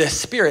 the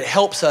Spirit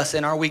helps us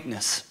in our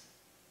weakness.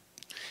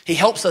 He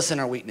helps us in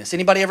our weakness.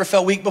 Anybody ever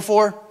felt weak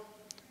before?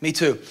 Me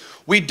too.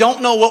 We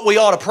don't know what we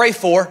ought to pray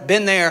for,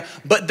 been there,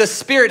 but the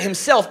Spirit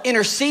himself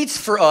intercedes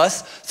for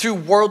us through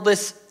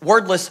wordless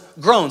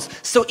groans.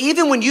 So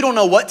even when you don't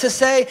know what to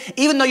say,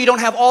 even though you don't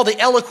have all the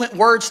eloquent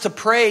words to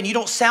pray and you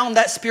don't sound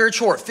that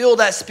spiritual or feel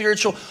that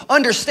spiritual,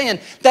 understand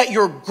that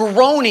your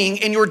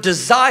groaning and your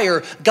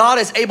desire, God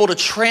is able to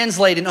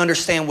translate and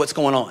understand what's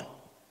going on.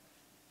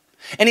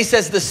 And he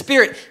says the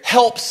Spirit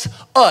helps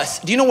us.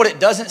 Do you know what it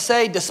doesn't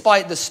say,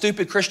 despite the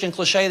stupid Christian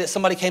cliche that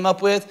somebody came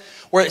up with,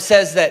 where it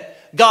says that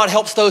God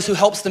helps those who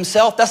helps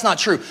themselves? That's not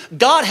true.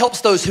 God helps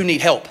those who need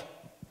help.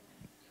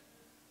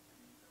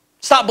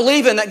 Stop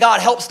believing that God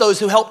helps those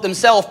who help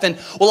themselves and,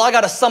 well, I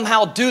got to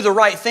somehow do the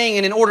right thing.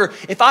 And in order,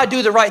 if I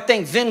do the right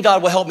thing, then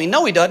God will help me.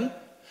 No, he doesn't.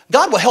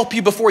 God will help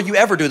you before you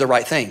ever do the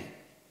right thing.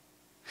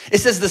 It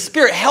says the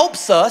Spirit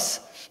helps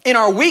us in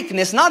our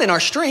weakness, not in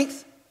our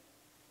strength.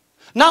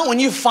 Not when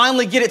you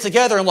finally get it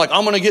together and like,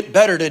 I'm going to get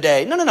better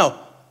today. No.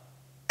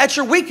 At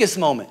your weakest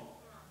moment,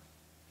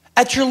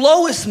 at your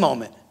lowest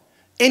moment,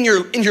 in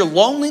your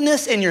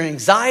loneliness, in your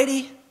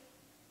anxiety,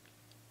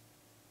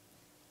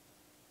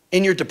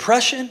 in your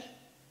depression,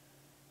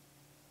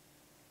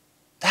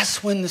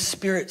 that's when the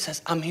Spirit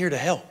says, I'm here to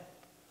help.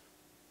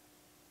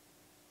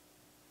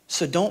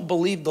 So don't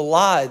believe the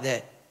lie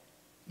that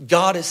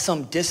God is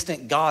some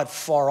distant God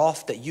far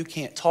off that you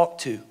can't talk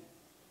to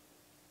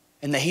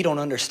and that he don't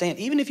understand.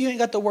 Even if you ain't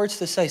got the words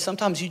to say,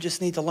 sometimes you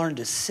just need to learn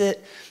to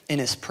sit in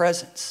his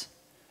presence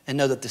and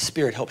know that the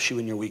Spirit helps you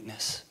in your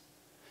weakness.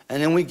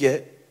 And then we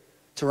get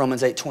to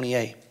Romans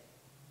 8:28.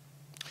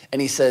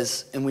 And he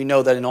says, and we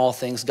know that in all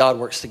things God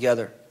works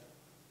together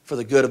for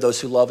the good of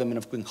those who love him and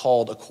have been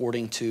called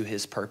according to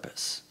his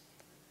purpose.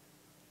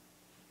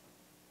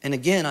 And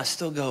again, I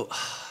still go,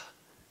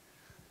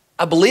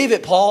 I believe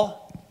it,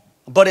 Paul,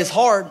 but it's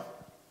hard.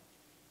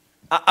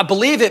 I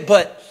believe it,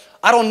 but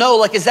I don't know,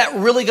 like, is that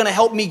really going to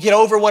help me get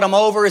over what I'm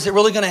over? Is it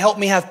really going to help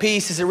me have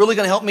peace? Is it really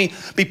going to help me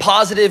be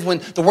positive when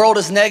the world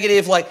is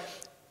negative? Like,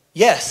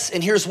 yes,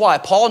 and here's why.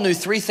 Paul knew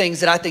three things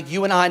that I think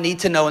you and I need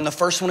to know, and the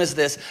first one is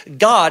this: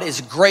 God is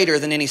greater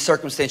than any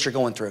circumstance you're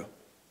going through.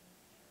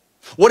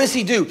 What does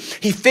he do?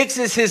 He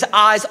fixes his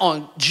eyes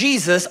on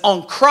Jesus,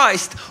 on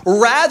Christ,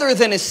 rather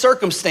than his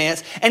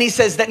circumstance, and he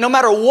says that no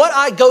matter what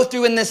I go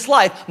through in this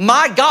life,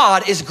 my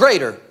God is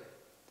greater.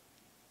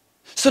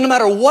 So no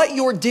matter what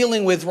you're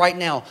dealing with right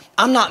now,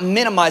 I'm not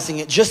minimizing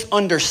it, just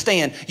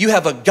understand you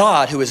have a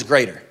God who is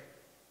greater.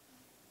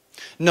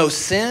 No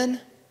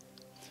sin,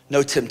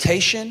 no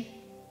temptation,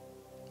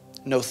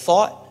 no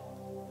thought,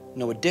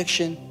 no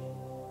addiction,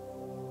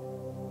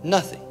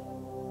 nothing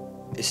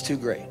is too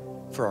great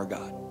for our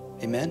God.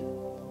 Amen?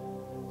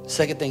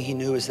 Second thing he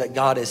knew is that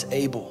God is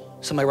able.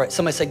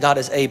 Somebody say God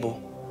is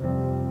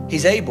able.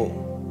 He's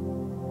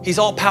able. He's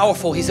all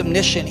powerful. He's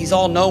omniscient. He's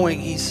all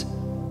knowing. He's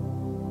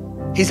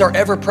our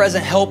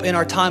ever-present help in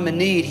our time of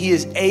need. He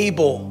is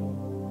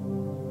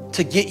able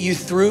to get you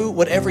through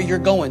whatever you're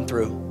going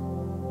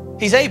through.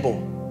 He's able.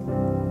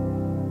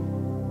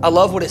 I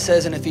love what it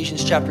says in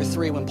Ephesians chapter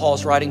 3 when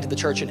Paul's writing to the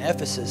church in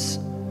Ephesus.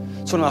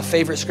 It's one of my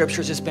favorite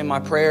scriptures. It's been my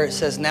prayer. It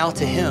says, now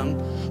to him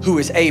who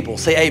is able,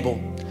 say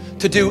able,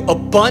 to do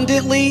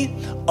abundantly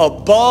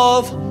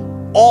above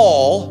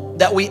all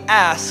that we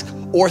ask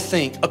or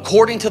think,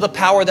 according to the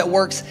power that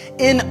works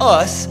in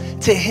us,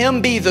 to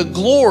him be the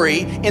glory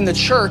in the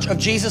church of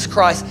Jesus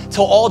Christ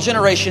till all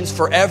generations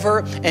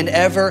forever and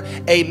ever.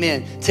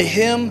 Amen. To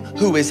him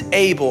who is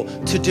able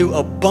to do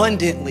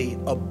abundantly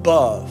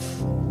above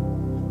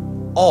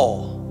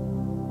all,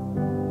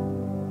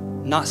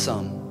 not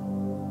some,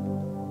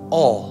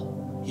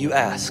 all you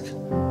ask,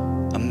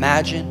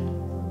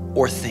 imagine,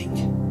 or think.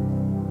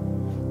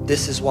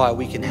 This is why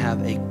we can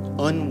have an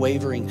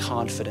unwavering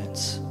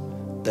confidence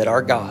that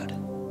our God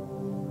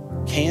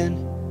can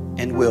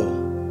and will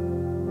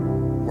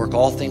work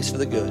all things for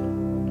the good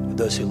of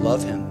those who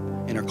love him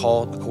and are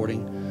called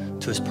according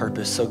to his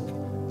purpose.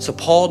 So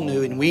Paul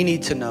knew, and we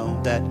need to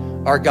know, that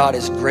our God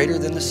is greater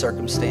than the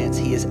circumstance.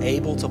 He is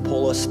able to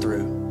pull us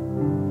through.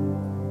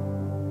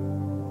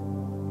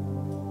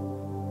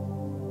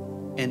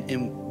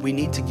 And we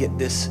need to get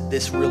this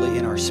really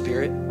in our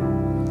spirit,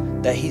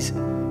 that he's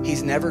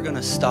never going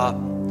to stop.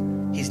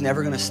 He's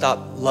never going to stop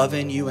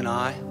loving you and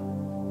I.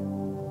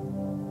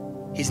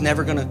 He's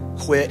never going to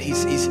quit.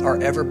 He's our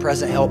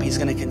ever-present help. He's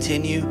going to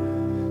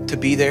continue to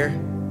be there.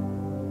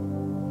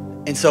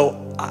 And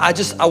so I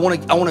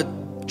want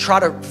to try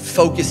to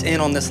focus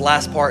in on this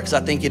last part, because I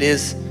think it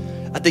is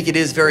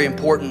very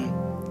important,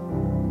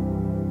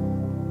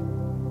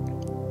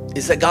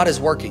 is that God is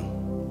working.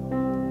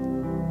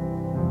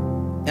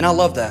 And I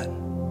love that.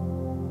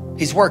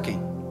 He's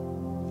working.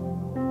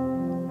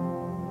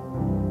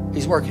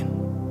 He's working.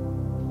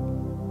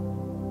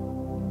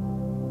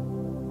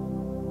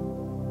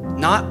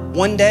 Not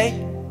one day,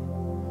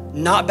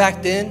 not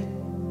back then.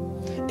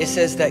 It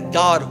says that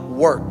God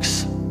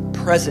works,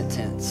 present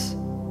tense.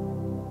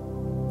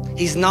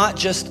 He's not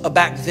just a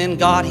back then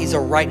God, he's a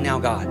right now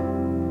God.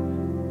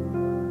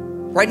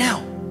 Right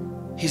now,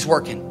 he's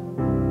working.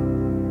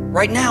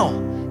 Right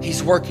now,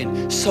 he's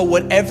working. So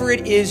whatever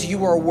it is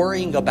you are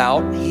worrying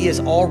about, he is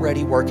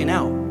already working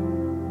out.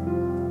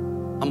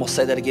 I'm gonna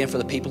say that again for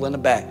the people in the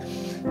back.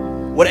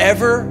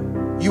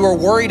 Whatever you are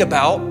worried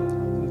about,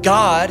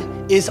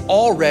 God is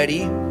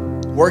already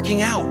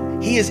working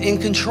out. He is in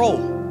control.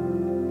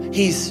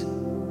 He's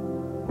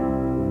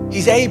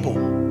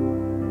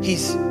able.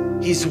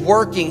 He's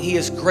working. He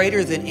is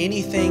greater than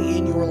anything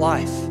in your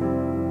life.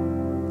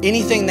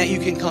 Anything that you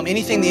can come,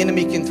 anything the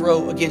enemy can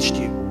throw against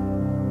you.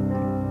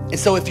 And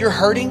so if you're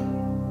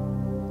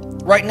hurting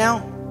right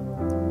now,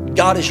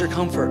 God is your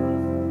comfort.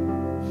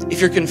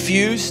 If you're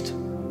confused,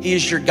 he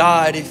is your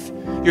God. If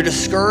you're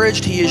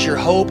discouraged, he is your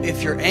hope.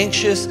 If you're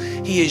anxious,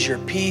 he is your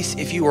peace.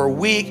 If you are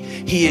weak,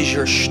 he is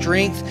your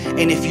strength.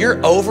 And if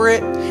you're over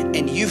it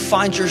and you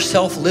find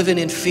yourself living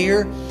in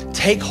fear,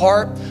 take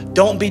heart.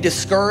 Don't be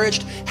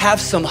discouraged.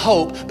 Have some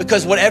hope,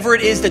 because whatever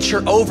it is that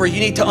you're over, you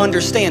need to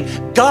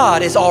understand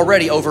God is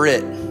already over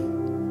it.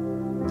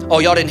 Oh,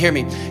 y'all didn't hear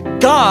me.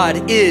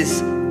 God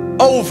is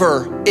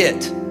over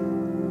it.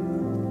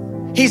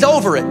 He's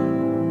over it.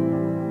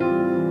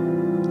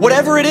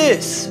 Whatever it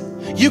is,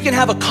 you can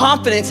have a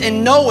confidence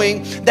in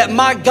knowing that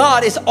my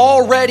God is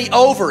already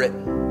over it.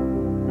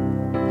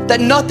 That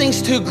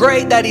nothing's too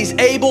great, that he's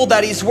able,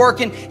 that he's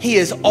working. He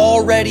is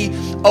already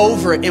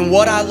over it. And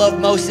what I love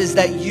most is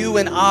that you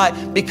and I,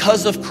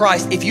 because of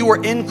Christ, if you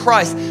are in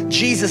Christ,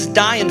 Jesus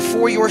dying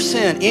for your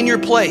sin in your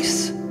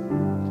place,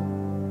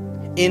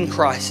 in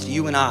Christ,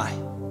 you and I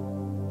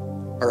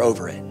are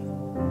over it.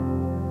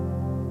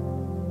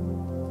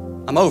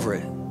 I'm over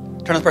it.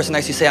 Turn to the person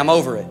next to you, say, I'm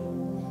over it.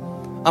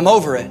 I'm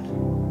over it.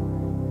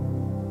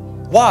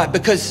 Why?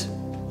 Because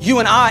you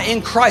and I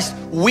in Christ,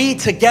 we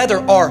together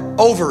are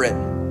over it.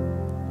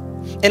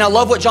 And I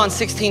love what John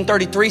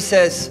 16:33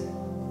 says,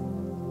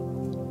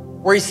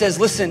 where he says,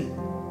 listen,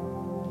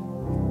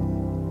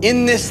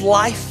 in this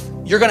life,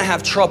 you're gonna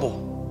have trouble.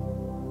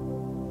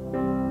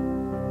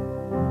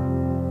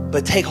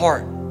 But take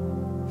heart,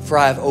 for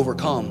I have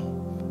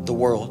overcome the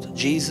world.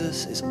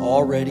 Jesus is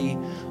already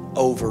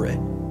over it.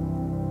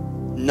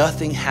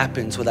 Nothing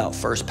happens without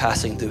first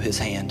passing through his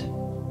hand,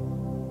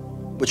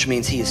 which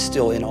means he is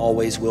still and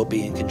always will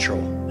be in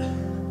control.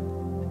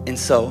 And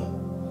so,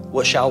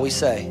 what shall we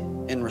say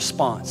in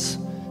response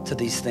to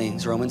these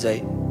things? Romans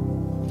 8.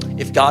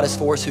 If God is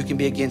for us, who can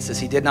be against us?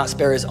 He did not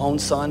spare his own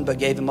son, but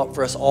gave him up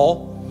for us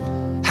all.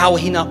 How will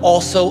he not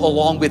also,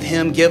 along with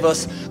him,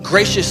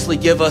 graciously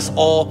give us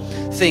all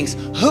things?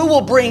 Who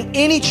will bring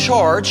any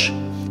charge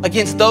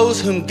against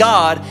those whom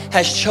God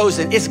has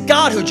chosen? It's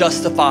God who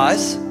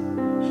justifies.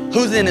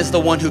 Who then is the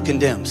one who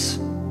condemns?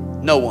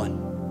 No one.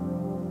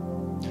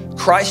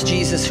 Christ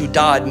Jesus, who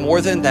died,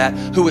 more than that,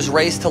 who was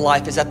raised to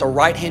life, is at the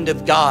right hand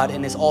of God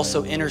and is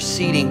also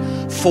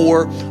interceding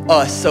for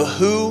us. So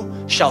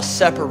who shall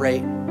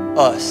separate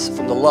us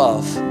from the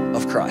love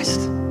of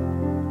Christ?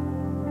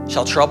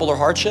 Shall trouble or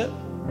hardship,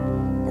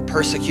 or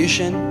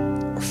persecution,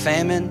 or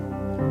famine,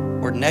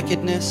 or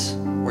nakedness,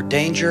 or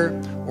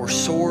danger, or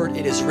sword?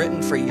 It is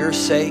written, for your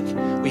sake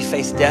we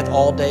face death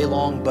all day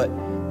long, but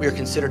we are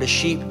considered as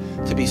sheep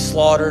to be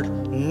slaughtered.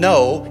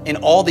 No, in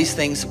all these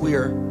things we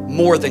are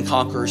more than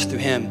conquerors through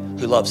him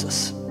who loves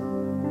us.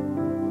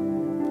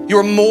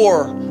 You're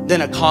more than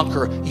a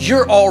conqueror.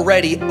 You're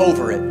already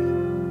over it.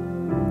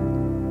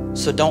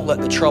 So don't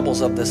let the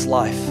troubles of this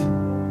life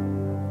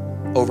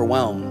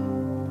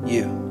overwhelm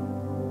you.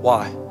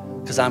 Why?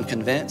 Because I'm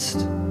convinced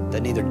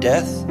that neither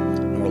death,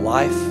 nor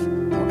life,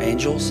 nor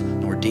angels,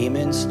 nor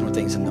demons, nor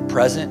things in the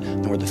present,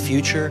 nor the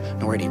future,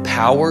 nor any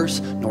powers,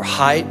 nor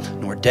height,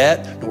 nor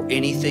depth, nor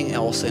anything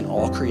else in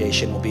all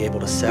creation will be able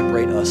to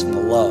separate us from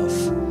the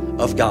love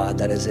of God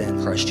that is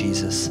in Christ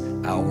Jesus,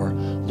 our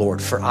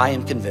Lord. For I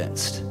am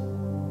convinced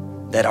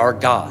that our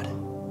God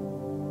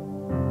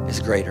is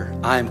greater.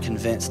 I am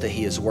convinced that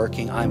he is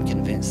working. I'm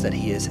convinced that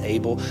he is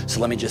able. So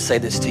let me just say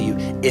this to you.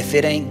 If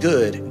it ain't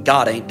good,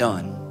 God ain't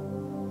done.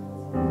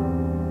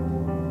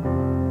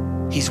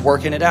 He's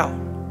working it out.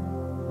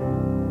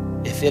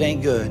 If it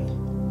ain't good,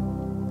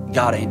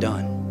 God ain't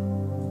done.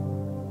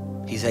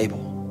 He's able.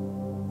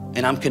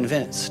 And I'm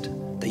convinced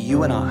that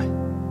you and I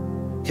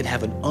can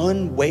have an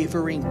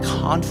unwavering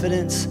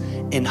confidence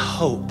and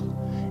hope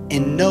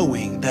in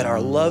knowing that our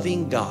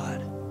loving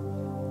God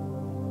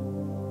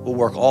will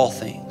work all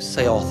things,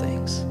 say all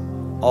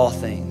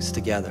things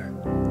together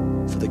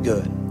for the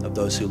good of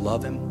those who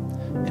love him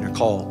and are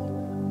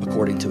called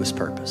according to his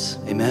purpose.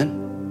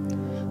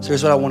 Amen? So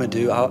here's what I want to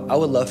do. I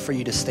would love for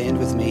you to stand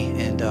with me,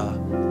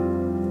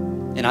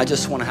 and I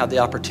just want to have the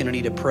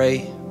opportunity to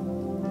pray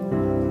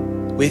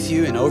with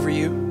you and over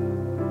you.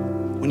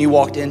 When you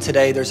walked in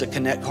today, there's a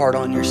Connect card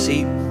on your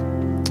seat,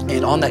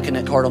 and on that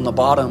Connect card on the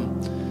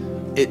bottom,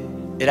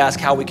 it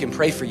asks how we can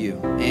pray for you.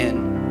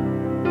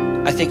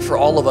 And I think for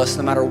all of us,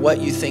 no matter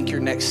what you think your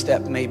next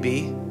step may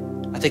be,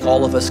 I think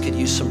all of us could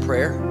use some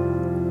prayer.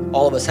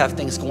 All of us have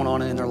things going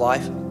on in their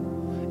life.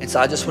 And so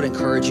I just would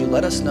encourage you,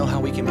 let us know how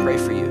we can pray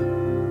for you.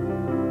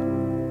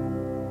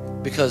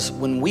 Because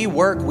when we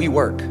work,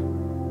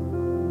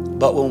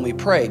 but when we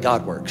pray,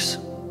 God works.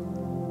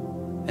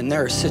 And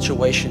there are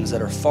situations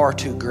that are far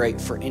too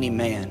great for any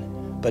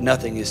man, but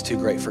nothing is too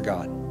great for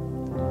God.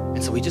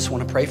 And so we just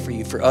want to pray for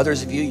you. For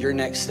others of you, your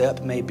next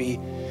step may be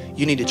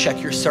you need to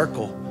check your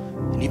circle.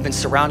 And you've been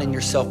surrounding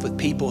yourself with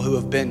people who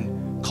have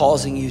been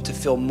causing you to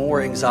feel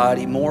more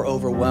anxiety, more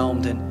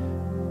overwhelmed.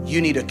 And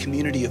you need a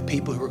community of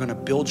people who are going to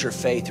build your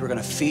faith, who are going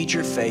to feed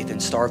your faith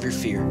and starve your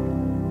fear.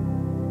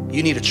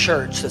 You need a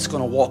church that's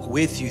going to walk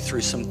with you through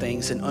some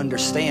things and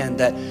understand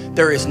that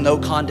there is no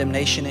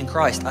condemnation in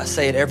Christ. I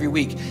say it every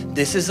week.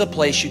 This is a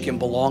place you can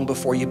belong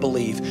before you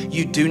believe.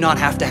 You do not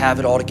have to have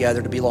it all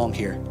together to belong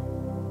here.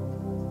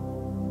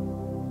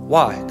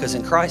 Why? Because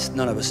in Christ,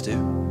 none of us do.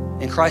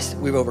 In Christ,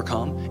 we've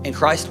overcome. In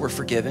Christ, we're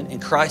forgiven. In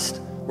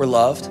Christ, we're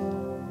loved.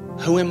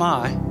 Who am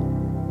I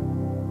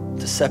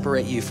to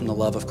separate you from the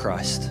love of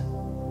Christ?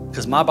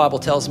 Because my Bible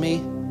tells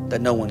me that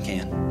no one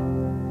can.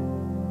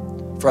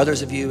 For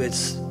others of you,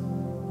 it's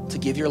to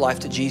give your life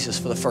to Jesus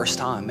for the first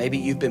time. Maybe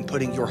you've been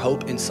putting your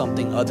hope in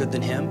something other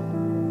than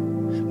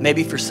him.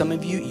 Maybe for some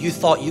of you, you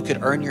thought you could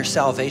earn your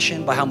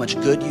salvation by how much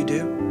good you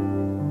do,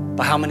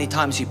 by how many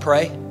times you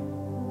pray,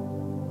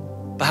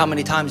 by how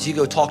many times you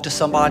go talk to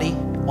somebody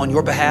on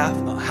your behalf,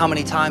 how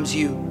many times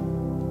you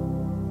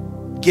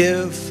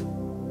give.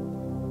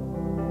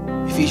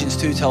 Ephesians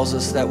 2 tells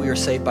us that we are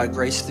saved by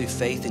grace through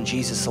faith in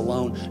Jesus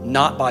alone,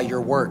 not by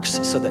your works,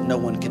 so that no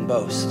one can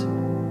boast.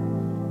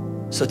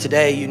 So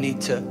today you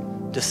need to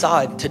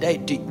decide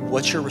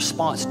what's your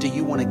response? Do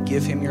you want to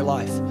give him your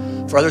life?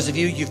 For others of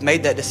you, you've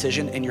made that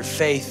decision and your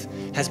faith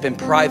has been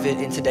private,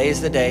 and today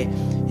is the day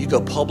you go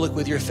public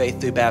with your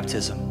faith through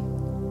baptism.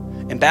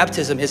 And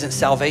baptism isn't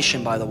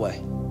salvation, by the way.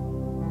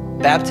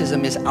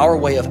 Baptism is our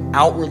way of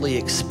outwardly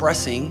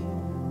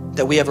expressing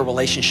that we have a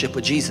relationship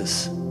with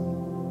Jesus.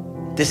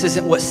 This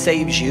isn't what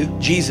saves you,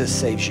 Jesus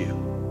saves you.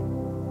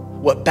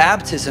 What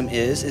baptism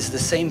is the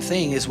same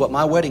thing as what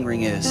my wedding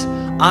ring is.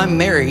 I'm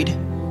married,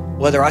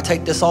 whether I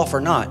take this off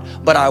or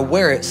not, but I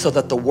wear it so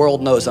that the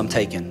world knows I'm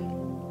taken.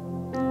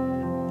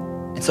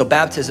 And so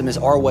baptism is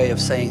our way of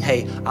saying,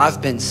 hey,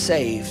 I've been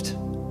saved,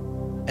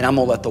 and I'm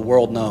gonna let the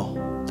world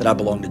know that I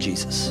belong to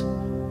Jesus.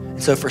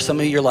 And so for some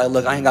of you, you're like,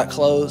 look, I ain't got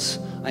clothes.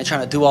 I ain't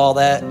trying to do all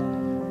that.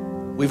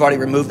 We've already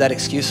removed that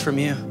excuse from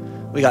you.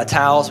 We got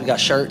towels, we got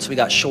shirts, we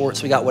got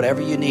shorts, we got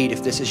whatever you need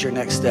if this is your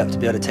next step to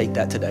be able to take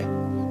that today.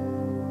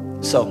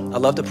 So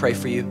I'd love to pray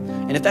for you.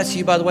 And if that's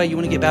you, by the way, you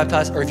want to get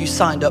baptized, or if you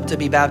signed up to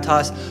be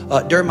baptized,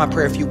 during my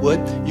prayer, if you would,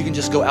 you can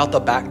just go out the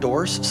back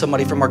doors.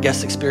 Somebody from our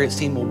guest experience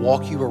team will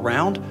walk you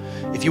around.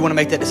 If you want to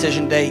make that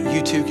decision today,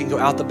 you too can go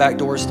out the back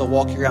doors. They'll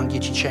walk you around,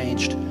 get you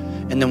changed,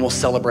 and then we'll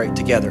celebrate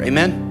together.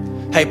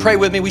 Amen? Hey, pray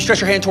with me. We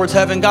stretch your hand towards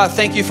heaven. God,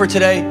 thank you for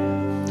today.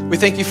 We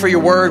thank you for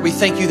your word. We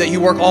thank you that you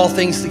work all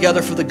things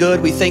together for the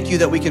good. We thank you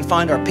that we can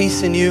find our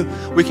peace in you.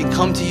 We can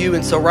come to you.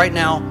 And so right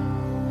now,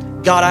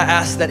 God, I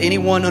ask that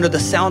anyone under the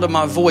sound of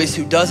my voice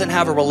who doesn't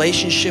have a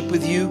relationship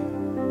with you,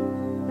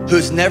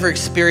 who's never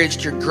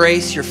experienced your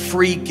grace, your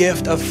free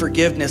gift of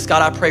forgiveness,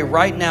 God, I pray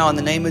right now in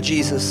the name of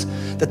Jesus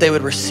that they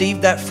would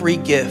receive that free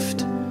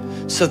gift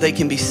so they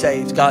can be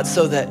saved, God,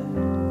 so that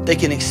they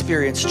can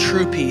experience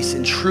true peace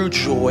and true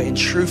joy and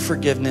true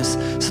forgiveness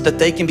so that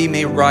they can be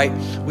made right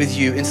with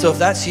you. And so if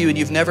that's you and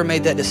you've never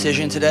made that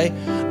decision today,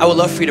 I would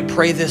love for you to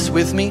pray this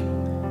with me.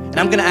 And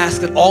I'm gonna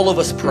ask that all of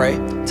us pray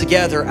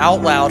together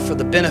out loud for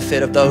the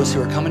benefit of those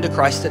who are coming to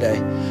Christ today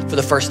for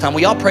the first time.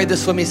 Will y'all pray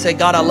this with me? Say,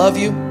 God, I love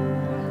you.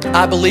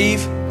 I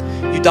believe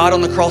you died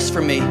on the cross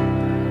for me.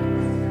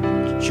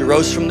 You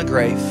rose from the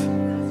grave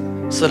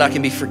so that I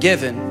can be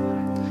forgiven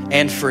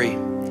and free.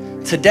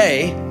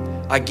 Today,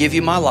 I give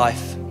you my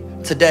life.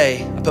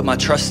 Today, I put my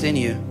trust in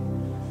you.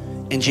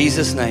 In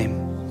Jesus' name.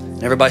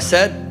 And everybody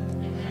said,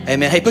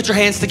 amen. Hey, put your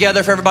hands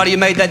together for everybody who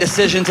made that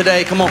decision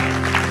today. Come on.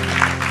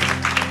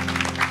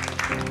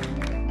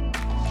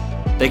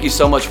 Thank you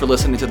so much for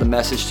listening to the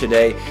message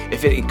today.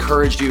 If it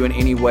encouraged you in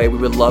any way, we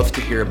would love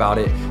to hear about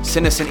it.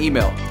 Send us an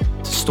email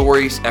to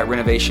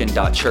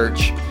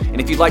stories@renovation.church. And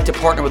if you'd like to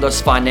partner with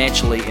us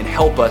financially and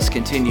help us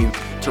continue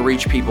to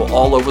reach people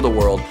all over the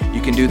world,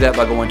 you can do that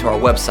by going to our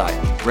website,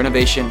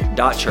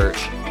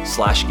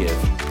 renovation.church/give.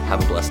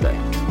 Have a blessed day.